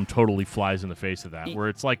album totally flies in the face of that, where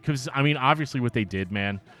it's because, obviously what they did,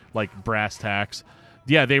 man, Brass Tacks,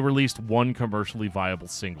 they released one commercially viable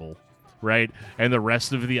single. Right? And the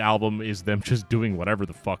rest of the album is them just doing whatever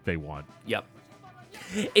the fuck they want. Yep.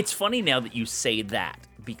 It's funny now that you say that,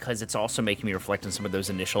 because it's also making me reflect on some of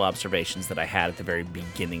those initial observations that I had at the very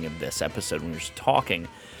beginning of this episode when we were talking,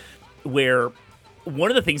 where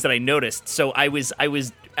one of the things that I noticed, so I was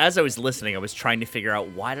as I was listening, I was trying to figure out,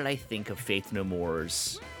 why did I think of Faith No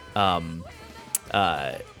More's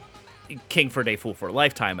King for a Day, Fool for a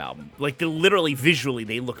Lifetime album? Literally visually,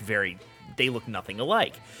 they look nothing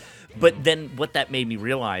alike. But then what that made me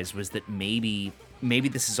realize was that maybe maybe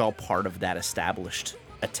this is all part of that established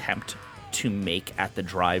attempt to make At the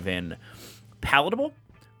Drive-In palatable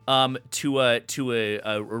to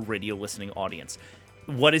a radio listening audience.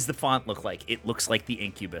 What does the font look like? It looks like the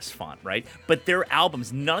Incubus font, right? But their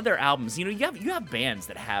albums, none of their albums, you have bands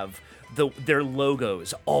that have their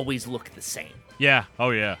logos always look the same. Yeah. Oh,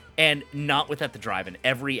 yeah. And not with At the Drive-In.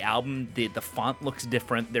 Every album, the font looks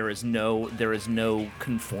different. There is no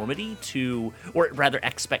conformity to, or rather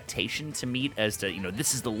expectation to meet as to,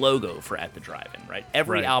 this is the logo for At the Drive-In, right?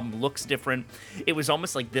 Every album looks different. It was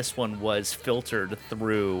almost like this one was filtered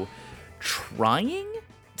through trying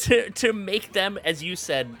to make them, as you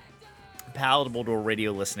said, palatable to a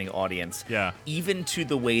radio listening audience. Yeah. Even to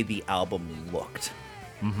the way the album looked.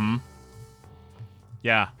 Mm-hmm.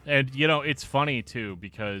 Yeah, and it's funny too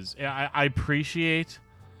because I appreciate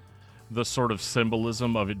the sort of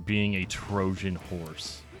symbolism of it being a Trojan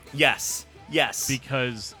horse. Yes.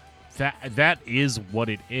 Because that is what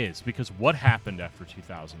it is. Because what happened after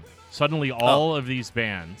 2000? Suddenly all of these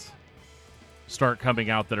bands start coming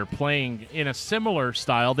out that are playing in a similar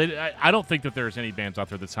style. I don't think that there's any bands out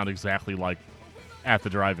there that sound exactly like At the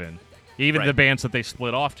Drive-In. Even the bands that they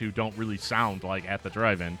split off to don't really sound like At the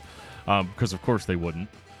Drive-In. Because of course they wouldn't.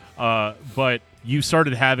 But you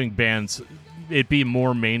started having bands, it be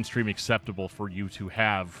more mainstream acceptable for you to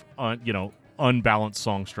have, unbalanced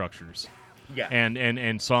song structures. Yeah.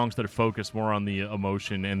 And songs that are focused more on the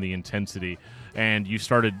emotion and the intensity. And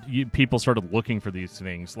people started looking for these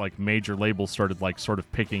things. Like major labels started sort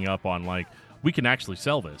of picking up on we can actually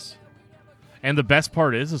sell this. And the best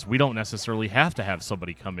part is we don't necessarily have to have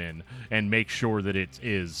somebody come in and make sure that it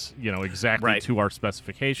is, exactly to our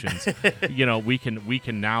specifications. We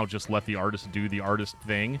can now just let the artist do the artist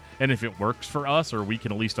thing, and if it works for us, or we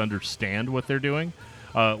can at least understand what they're doing,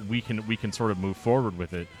 we can sort of move forward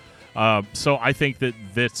with it. So I think that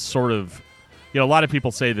this sort of, a lot of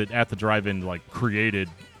people say that At the Drive-In created,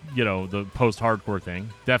 the post-hardcore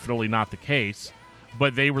thing. Definitely not the case,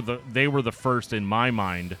 but they were the first in my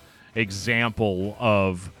mind example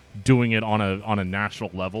of doing it on a national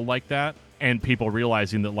level like that, and people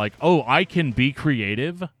realizing that I can be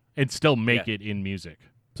creative and still make it in music.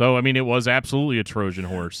 So I mean, it was absolutely a Trojan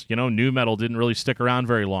horse. Nu metal didn't really stick around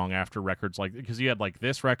very long after records because you had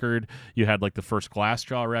this record, you had the first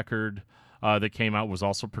Glassjaw record that came out, was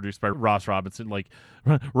also produced by Ross Robinson.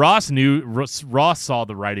 Ross saw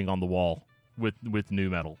the writing on the wall with nu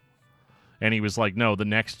metal. And he was like, no, the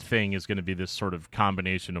next thing is going to be this sort of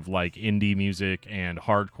combination of indie music and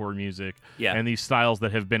hardcore music. Yeah. And these styles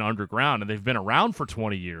that have been underground, and they've been around for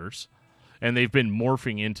 20 years, and they've been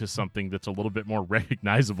morphing into something that's a little bit more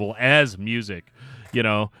recognizable as music,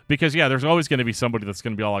 because there's always going to be somebody that's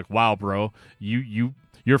going to be all like, wow, bro,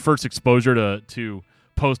 your first exposure to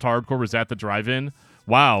post-hardcore was At the Drive-In.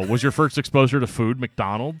 Wow, was your first exposure to food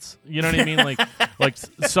McDonald's? You know what I mean?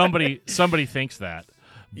 Somebody thinks that.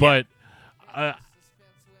 But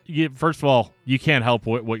first of all, you can't help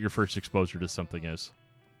what your first exposure to something is.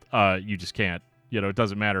 You just can't. It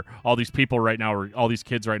doesn't matter. All these kids right now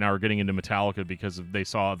are getting into Metallica because they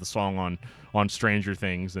saw the song on Stranger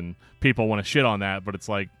Things, and people want to shit on that. But it's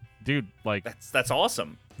dude, that's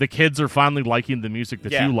awesome. The kids are finally liking the music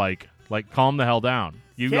that you like. Calm the hell down.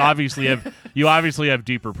 You obviously have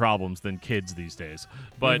deeper problems than kids these days.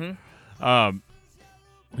 But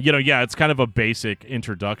it's kind of a basic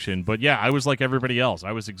introduction, but I was like everybody else.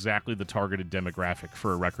 I was exactly the targeted demographic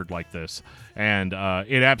for a record like this, and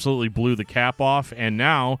it absolutely blew the cap off, and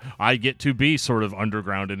now I get to be sort of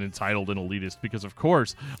underground and entitled and elitist because, of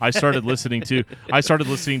course, I started listening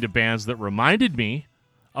to bands that reminded me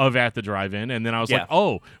of At the Drive-In, and then I was like,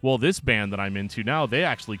 oh, well, this band that I'm into now, they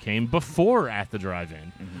actually came before At the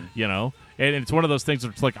Drive-In, and it's one of those things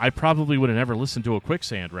that's I probably would have never listened to a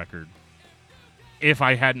Quicksand record if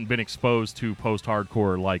I hadn't been exposed to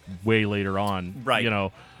post-hardcore way later on,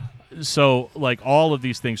 right? So all of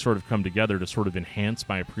these things sort of come together to sort of enhance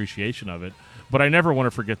my appreciation of it. But I never want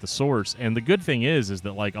to forget the source. And the good thing is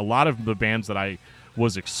that a lot of the bands that I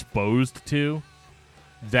was exposed to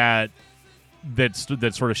that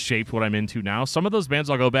sort of shaped what I'm into now, some of those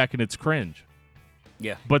bands I'll go back and it's cringe.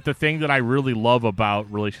 Yeah. But the thing that I really love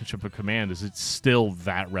about Relationship of Command is it's still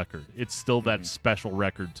that record. It's still that special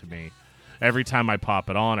record to me. Every time I pop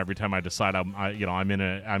it on, every time I decide I'm in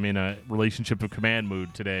a Relationship of Command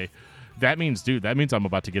mood today, that means I'm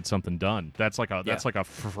about to get something done. That's like a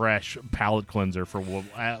fresh palate cleanser for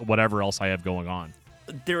whatever else I have going on.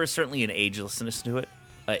 There is certainly an agelessness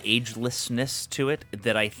to it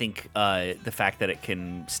that I think the fact that it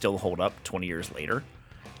can still hold up 20 years later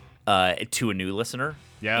to a new listener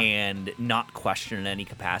and not question in any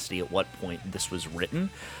capacity at what point this was written.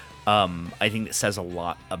 I think that says a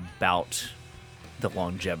lot about the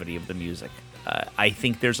longevity of the music. I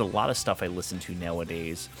think there's a lot of stuff I listen to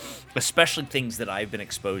nowadays, especially things that I've been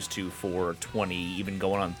exposed to for 20, even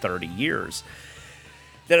going on 30 years,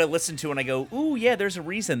 that I listen to and I go, ooh, yeah, there's a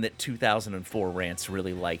reason that 2004 Rants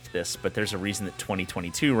really liked this, but there's a reason that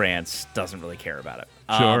 2022 Rants doesn't really care about it.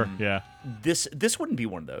 Sure, yeah. This wouldn't be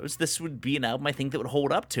one of those. This would be an album I think that would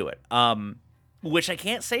hold up to it, which I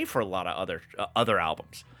can't say for a lot of other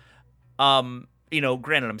albums.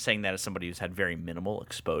 Granted, I'm saying that as somebody who's had very minimal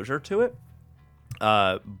exposure to it.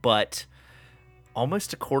 But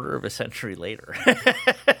almost a quarter of a century later,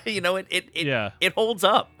 it holds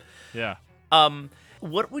up. Yeah.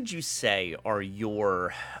 What would you say are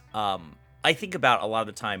your, I think about a lot of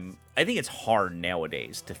the time, I think it's hard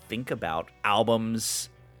nowadays to think about albums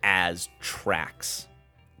as tracks.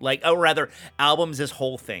 Or rather, albums as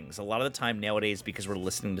whole things. A lot of the time nowadays, because we're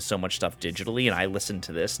listening to so much stuff digitally, and I listen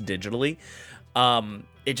to this digitally,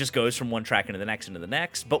 it just goes from one track into the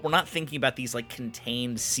next, but we're not thinking about these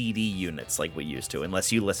contained CD units like we used to,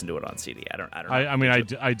 unless you listen to it on CD. I don't know. I mean,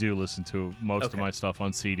 I do listen to most of my stuff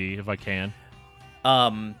on CD if I can.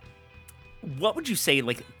 What would you say,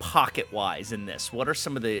 pocket-wise in this? What are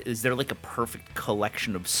some of is there a perfect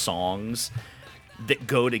collection of songs that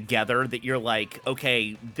go together that you're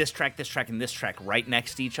okay, this track, and this track right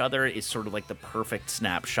next to each other is sort of the perfect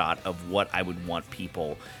snapshot of what I would want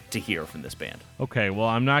people to hear from this band? Okay, well,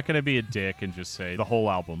 I'm not going to be a dick and just say the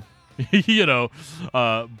whole album,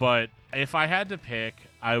 but if I had to pick,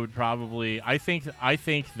 I would probably, I think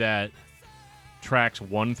that tracks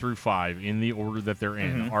 1 through 5 in the order that they're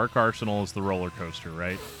in, Arc Arsenal is the roller coaster,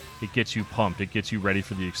 right? It gets you pumped. It gets you ready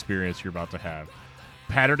for the experience you're about to have.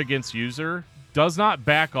 Pattern Against User does not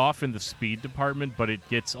back off in the speed department, but it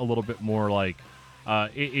gets a little bit more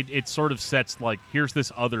it sort of sets here's this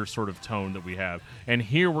other sort of tone that we have, and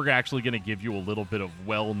here we're actually going to give you a little bit of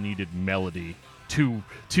well-needed melody to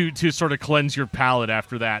sort of cleanse your palate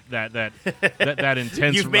after that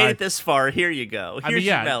intense. You've made it this far. Here you go. Here's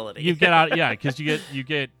your melody. You get out, because you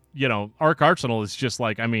get Arc Arsenal is just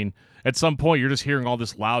at some point, you're just hearing all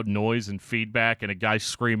this loud noise and feedback, and a guy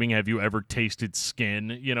screaming, "Have you ever tasted skin?"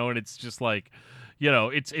 And it's just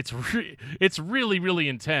it's really, really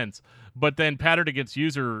intense. But then Pattern Against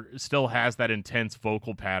User still has that intense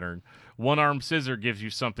vocal pattern. One Arm Scissor gives you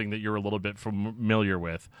something that you're a little bit familiar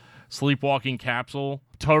with. Sleepwalking Capsule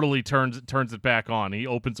totally turns it back on. He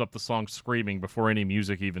opens up the song screaming before any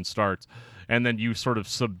music even starts, and then you sort of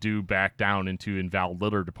subdue back down into Invalid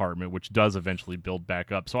Litter Department, which does eventually build back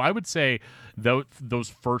up. So I would say those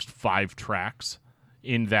first 5 tracks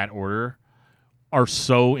in that order are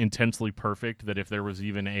so intensely perfect that if there was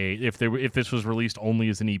even if this was released only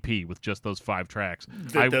as an EP with just those 5 tracks,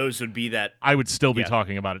 those would be that. I would still be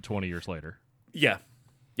talking about it 20 years later. Yeah.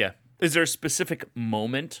 Is there a specific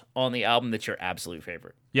moment on the album that's your absolute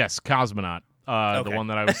favorite? Yes, Cosmonaut, the one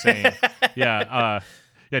that I was saying. Yeah,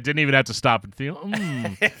 didn't even have to stop and feel.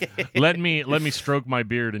 Let me stroke my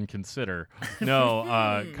beard and consider. No,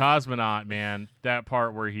 Cosmonaut, man, that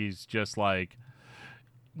part where he's just when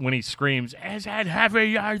he screams, "Is it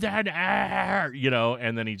heavier than air?"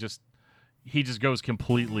 And then he just goes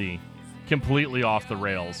completely off the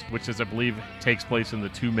rails, which is, I believe, takes place in the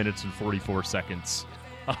 2 minutes and 44 seconds.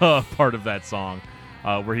 Part of that song,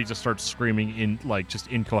 where he just starts screaming just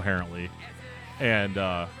incoherently, and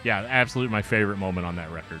absolutely my favorite moment on that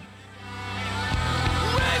record.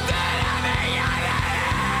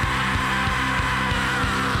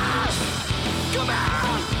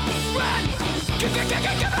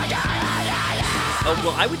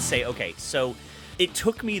 Well, I would say, okay, so it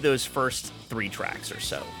took me those first 3 tracks or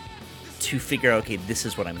so to figure out, okay, this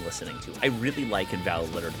is what I'm listening to. I really like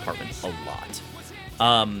Invalid Litter Department a lot.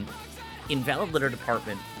 Invalid Litter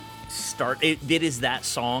Department it is that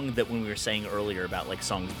song that when we were saying earlier about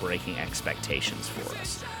songs breaking expectations for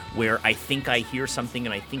us, where I think I hear something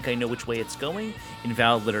and I think I know which way it's going.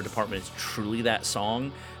 Invalid Litter Department is truly that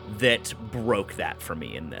song that broke that for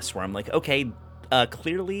me in this, where I'm okay,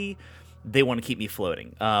 clearly they want to keep me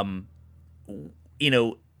floating.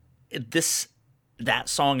 That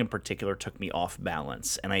song in particular took me off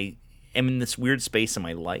balance, and I am in this weird space in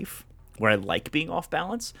my life where I like being off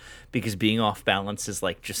balance, because being off balance is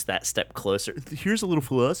just that step closer. Here's a little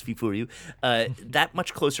philosophy for you. That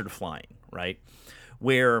much closer to flying, right?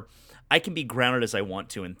 Where I can be grounded as I want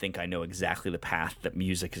to and think I know exactly the path that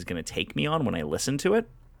music is going to take me on when I listen to it,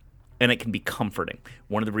 and it can be comforting.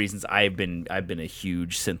 One of the reasons I've been a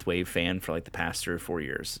huge synthwave fan for the past 3 or 4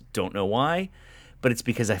 years. Don't know why, but it's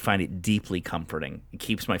because I find it deeply comforting. It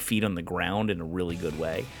keeps my feet on the ground in a really good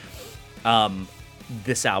way.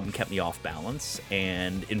 this album kept me off balance,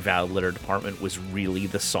 and Invalid Letter Department was really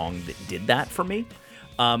the song that did that for me.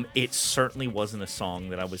 It certainly wasn't a song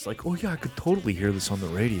that I was like, oh yeah, I could totally hear this on the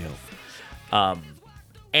radio.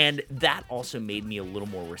 And that also made me a little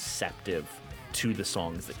more receptive to the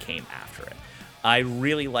songs that came after it. I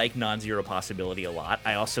really like Non-Zero Possibility a lot.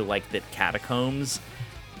 I also like that Catacombs,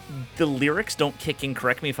 the lyrics don't kick in,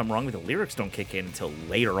 correct me if I'm wrong, but the lyrics don't kick in until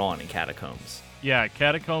later on in Catacombs. Yeah,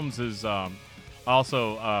 Catacombs is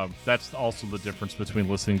also, that's also the difference between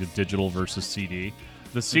listening to digital versus CD.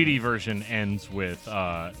 The CD version ends with,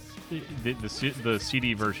 the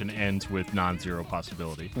CD version ends with Non-Zero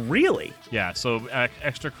Possibility. Really? Yeah, so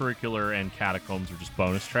Extracurricular and Catacombs are just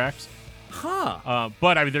bonus tracks. Huh.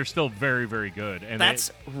 But I mean, they're still very, very good. And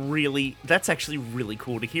that's actually really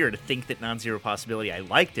cool to hear. To think that Non-Zero Possibility, I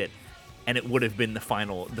liked it, and it would have been the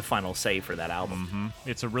final say for that album. Mm-hmm.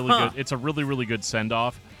 It's a really good. It's a really, really good send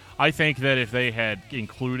off. I think that if they had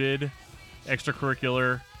included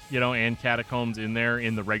Extracurricular, and Catacombs in there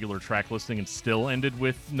in the regular track listing and still ended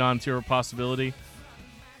with Non-Zero Possibility,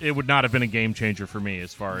 it would not have been a game changer for me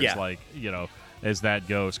as far as as that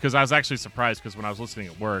goes. Because I was actually surprised, because when I was listening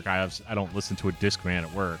at work, I don't listen to a Discman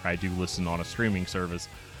at work. I do listen on a streaming service.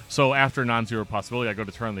 So after Non-Zero Possibility, I go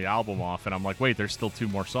to turn the album off, and I'm like, wait, there's still 2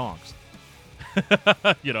 more songs.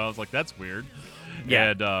 I was like, that's weird.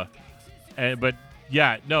 Yeah. But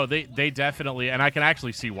yeah, no, they definitely, and I can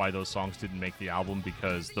actually see why those songs didn't make the album,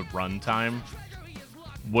 because the runtime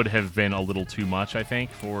would have been a little too much, I think,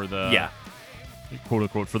 for the quote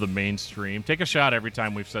unquote for the mainstream. Take a shot every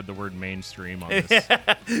time we've said the word mainstream on this.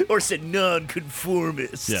 Or said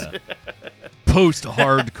nonconformist. Yeah.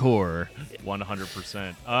 Post-hardcore.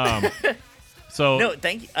 100%. So no,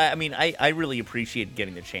 thank you. I mean, I really appreciate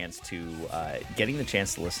getting the chance to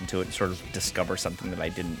listen to it and sort of discover something that I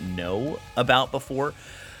didn't know about before.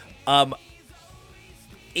 It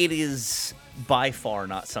is by far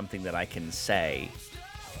not something that I can say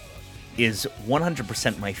is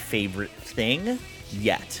 100% my favorite thing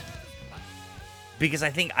yet, because I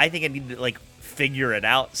think I need to figure it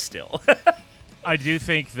out still. I do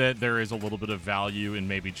think that there is a little bit of value in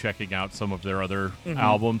maybe checking out some of their other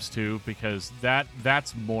albums too, because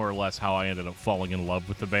that's more or less how I ended up falling in love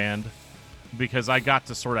with the band, because I got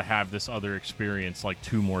to sort of have this other experience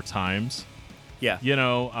 2 more times. Yeah.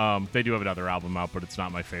 They do have another album out, but it's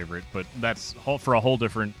not my favorite, but that's for a whole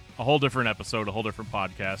different episode, a whole different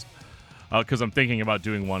podcast, because I'm thinking about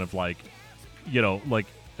doing one of a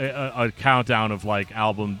countdown of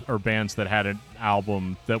album or bands that had an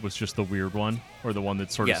album that was just the weird one, or the one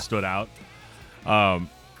that sort of stood out.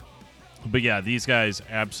 But yeah, these guys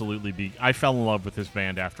absolutely I fell in love with this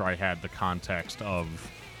band after I had the context of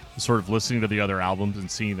sort of listening to the other albums and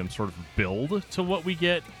seeing them sort of build to what we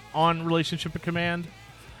get on Relationship of Command.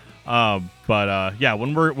 But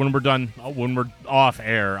when we're done, when we're off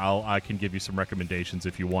air, I can give you some recommendations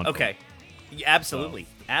if you want. Okay. Yeah, absolutely.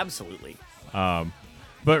 Absolutely. But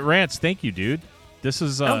Rance, thank you, dude. This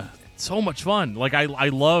is so much fun. I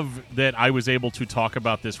love that I was able to talk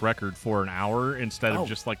about this record for an hour instead of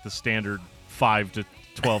just the standard 5 to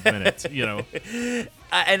 12 minutes, And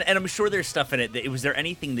I'm sure there's stuff in it. Was there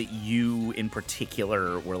anything that you in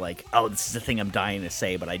particular were like, oh, this is the thing I'm dying to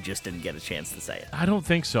say, but I just didn't get a chance to say it? I don't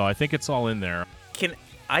think so. I think it's all in there. Can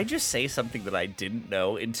I just say something that I didn't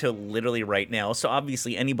know until literally right now? So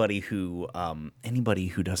obviously anybody who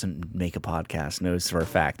doesn't make a podcast knows for a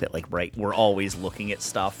fact that we're always looking at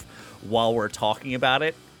stuff while we're talking about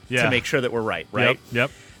it to make sure that we're right?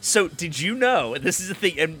 Yep. So did you know, this is the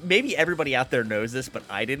thing, and maybe everybody out there knows this, but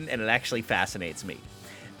I didn't, and it actually fascinates me,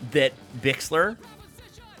 that Bixler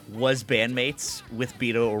was bandmates with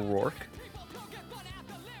Beto O'Rourke?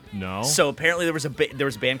 No. So apparently there was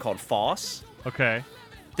a band called Foss. Okay.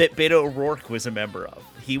 That Beto O'Rourke was a member of.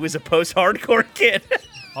 He was a post-hardcore kid.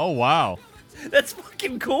 Oh, wow. That's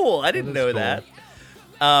fucking cool. I didn't know that.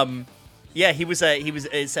 Yeah,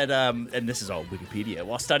 it said, and this is all Wikipedia.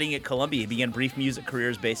 While studying at Columbia, he began brief music career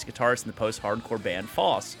as bass guitarist in the post-hardcore band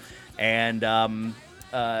Foss. And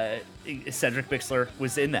Cedric Bixler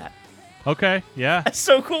was in that. Okay, yeah. That's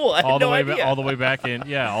so cool. I had no idea. All the way back in,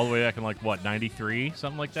 93,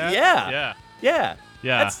 something like that? Yeah. Yeah.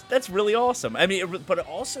 That's really awesome. I mean, but it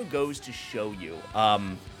also goes to show you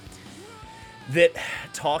that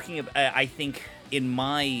talking about, I think, in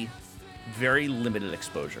my very limited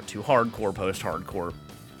exposure to hardcore, post-hardcore,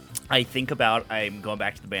 I'm going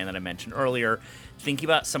back to the band that I mentioned earlier, thinking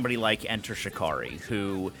about somebody like Enter Shikari,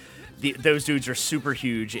 who those dudes are super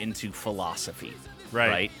huge into philosophy,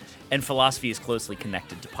 right? And philosophy is closely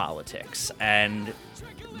connected to politics. And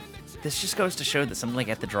this just goes to show that something like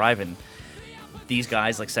At the Drive-In, these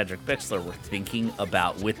guys like Cedric Bixler were thinking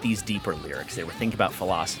about, with these deeper lyrics, they were thinking about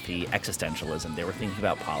philosophy, existentialism, they were thinking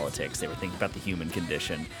about politics, they were thinking about the human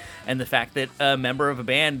condition. And the fact that a member of a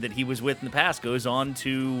band that he was with in the past goes on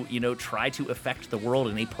to, try to affect the world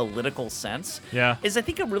in a political sense is, I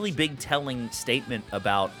think, a really big telling statement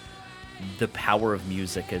about the power of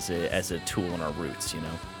music as a tool in our roots,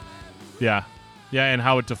 Yeah. Yeah, and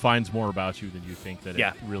how it defines more about you than you think that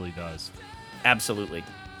it really does. Absolutely.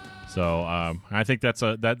 So I think that's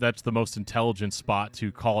the most intelligent spot to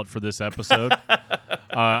call it for this episode.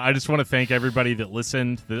 I just want to thank everybody that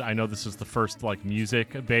listened. I know this is the first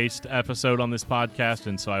music-based episode on this podcast,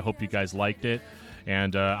 and so I hope you guys liked it.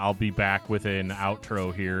 And I'll be back with an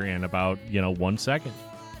outro here in about 1 second.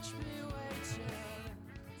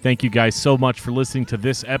 Thank you guys so much for listening to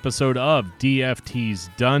this episode of DFT's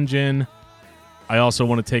Dungeon. I also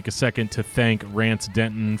want to take a second to thank Rance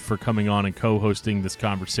Denton for coming on and co-hosting this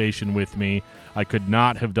conversation with me. I could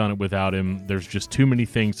not have done it without him. There's just too many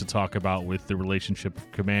things to talk about with the relationship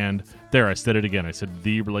of command. There, I said it again. I said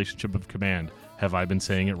the relationship of command. Have I been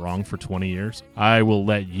saying it wrong for 20 years? I will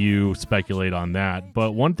let you speculate on that.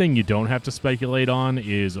 But one thing you don't have to speculate on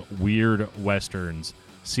is weird westerns.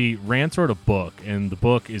 See, Rance wrote a book, and the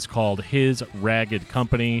book is called His Ragged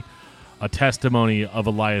Company, A Testimony of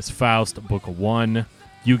Elias Faust, Book 1.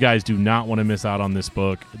 You guys do not want to miss out on this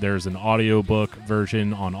book. There's an audiobook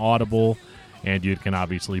version on Audible, and you can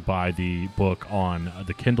obviously buy the book on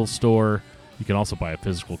the Kindle store. You can also buy a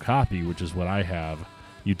physical copy, which is what I have.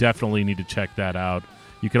 You definitely need to check that out.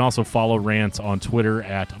 You can also follow Rance on Twitter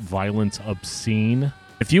at ViolenceObscene.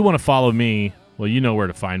 If you want to follow me, well, you know where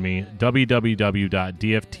to find me,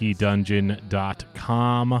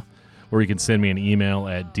 www.dftdungeon.com, or you can send me an email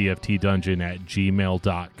at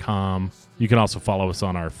dftdungeon@gmail.com. You can also follow us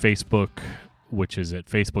on our Facebook, which is at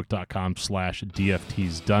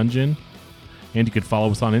facebook.com/dftsdungeon. And you can follow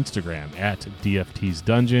us on Instagram at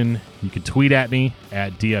dftsdungeon. You can tweet at me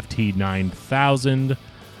at dft9000.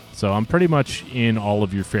 So I'm pretty much in all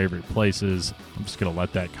of your favorite places. I'm just going to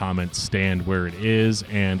let that comment stand where it is,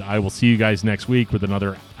 and I will see you guys next week with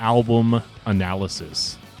another album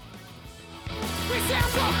analysis. We stand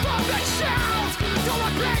from the shadows. Don't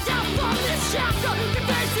look back out from this chapter. The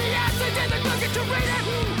face the answer, didn't look at to read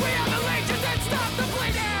it.